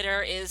and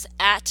Twitter is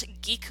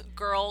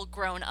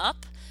 @GeekGirlGrownUp.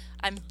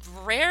 I'm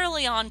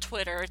rarely on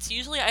Twitter. It's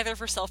usually either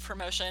for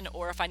self-promotion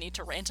or if I need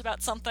to rant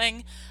about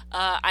something.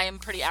 I am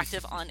pretty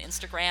active on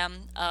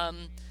Instagram.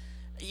 And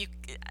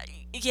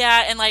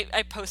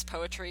I post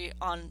poetry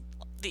on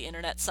the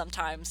internet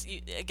sometimes.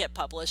 It get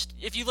published.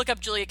 If you look up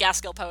Julia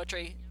Gaskill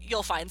poetry,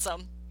 you'll find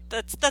some.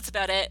 That's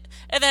about it.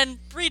 And then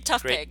read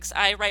Tough Pigs.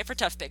 I write for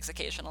Tough Pigs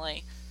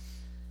occasionally.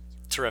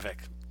 Terrific.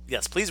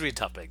 Yes, please read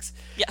Tough Pigs.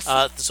 Yes.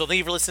 So thank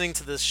you for listening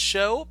to this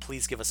show.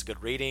 Please give us a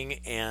good rating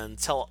and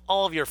tell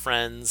all of your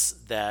friends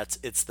that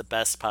it's the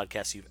best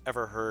podcast you've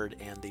ever heard,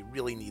 and they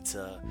really need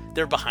to.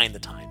 They're behind the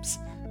times.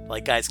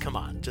 Like, guys, come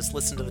on, just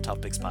listen to the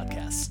Tough Pigs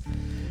podcast.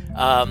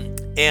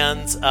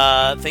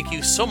 Thank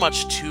you so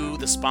much to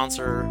the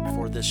sponsor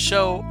for this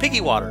show, Piggy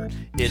Water.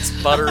 It's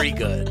buttery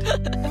good.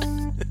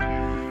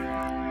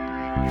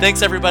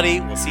 Thanks,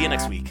 everybody. We'll see you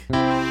next week.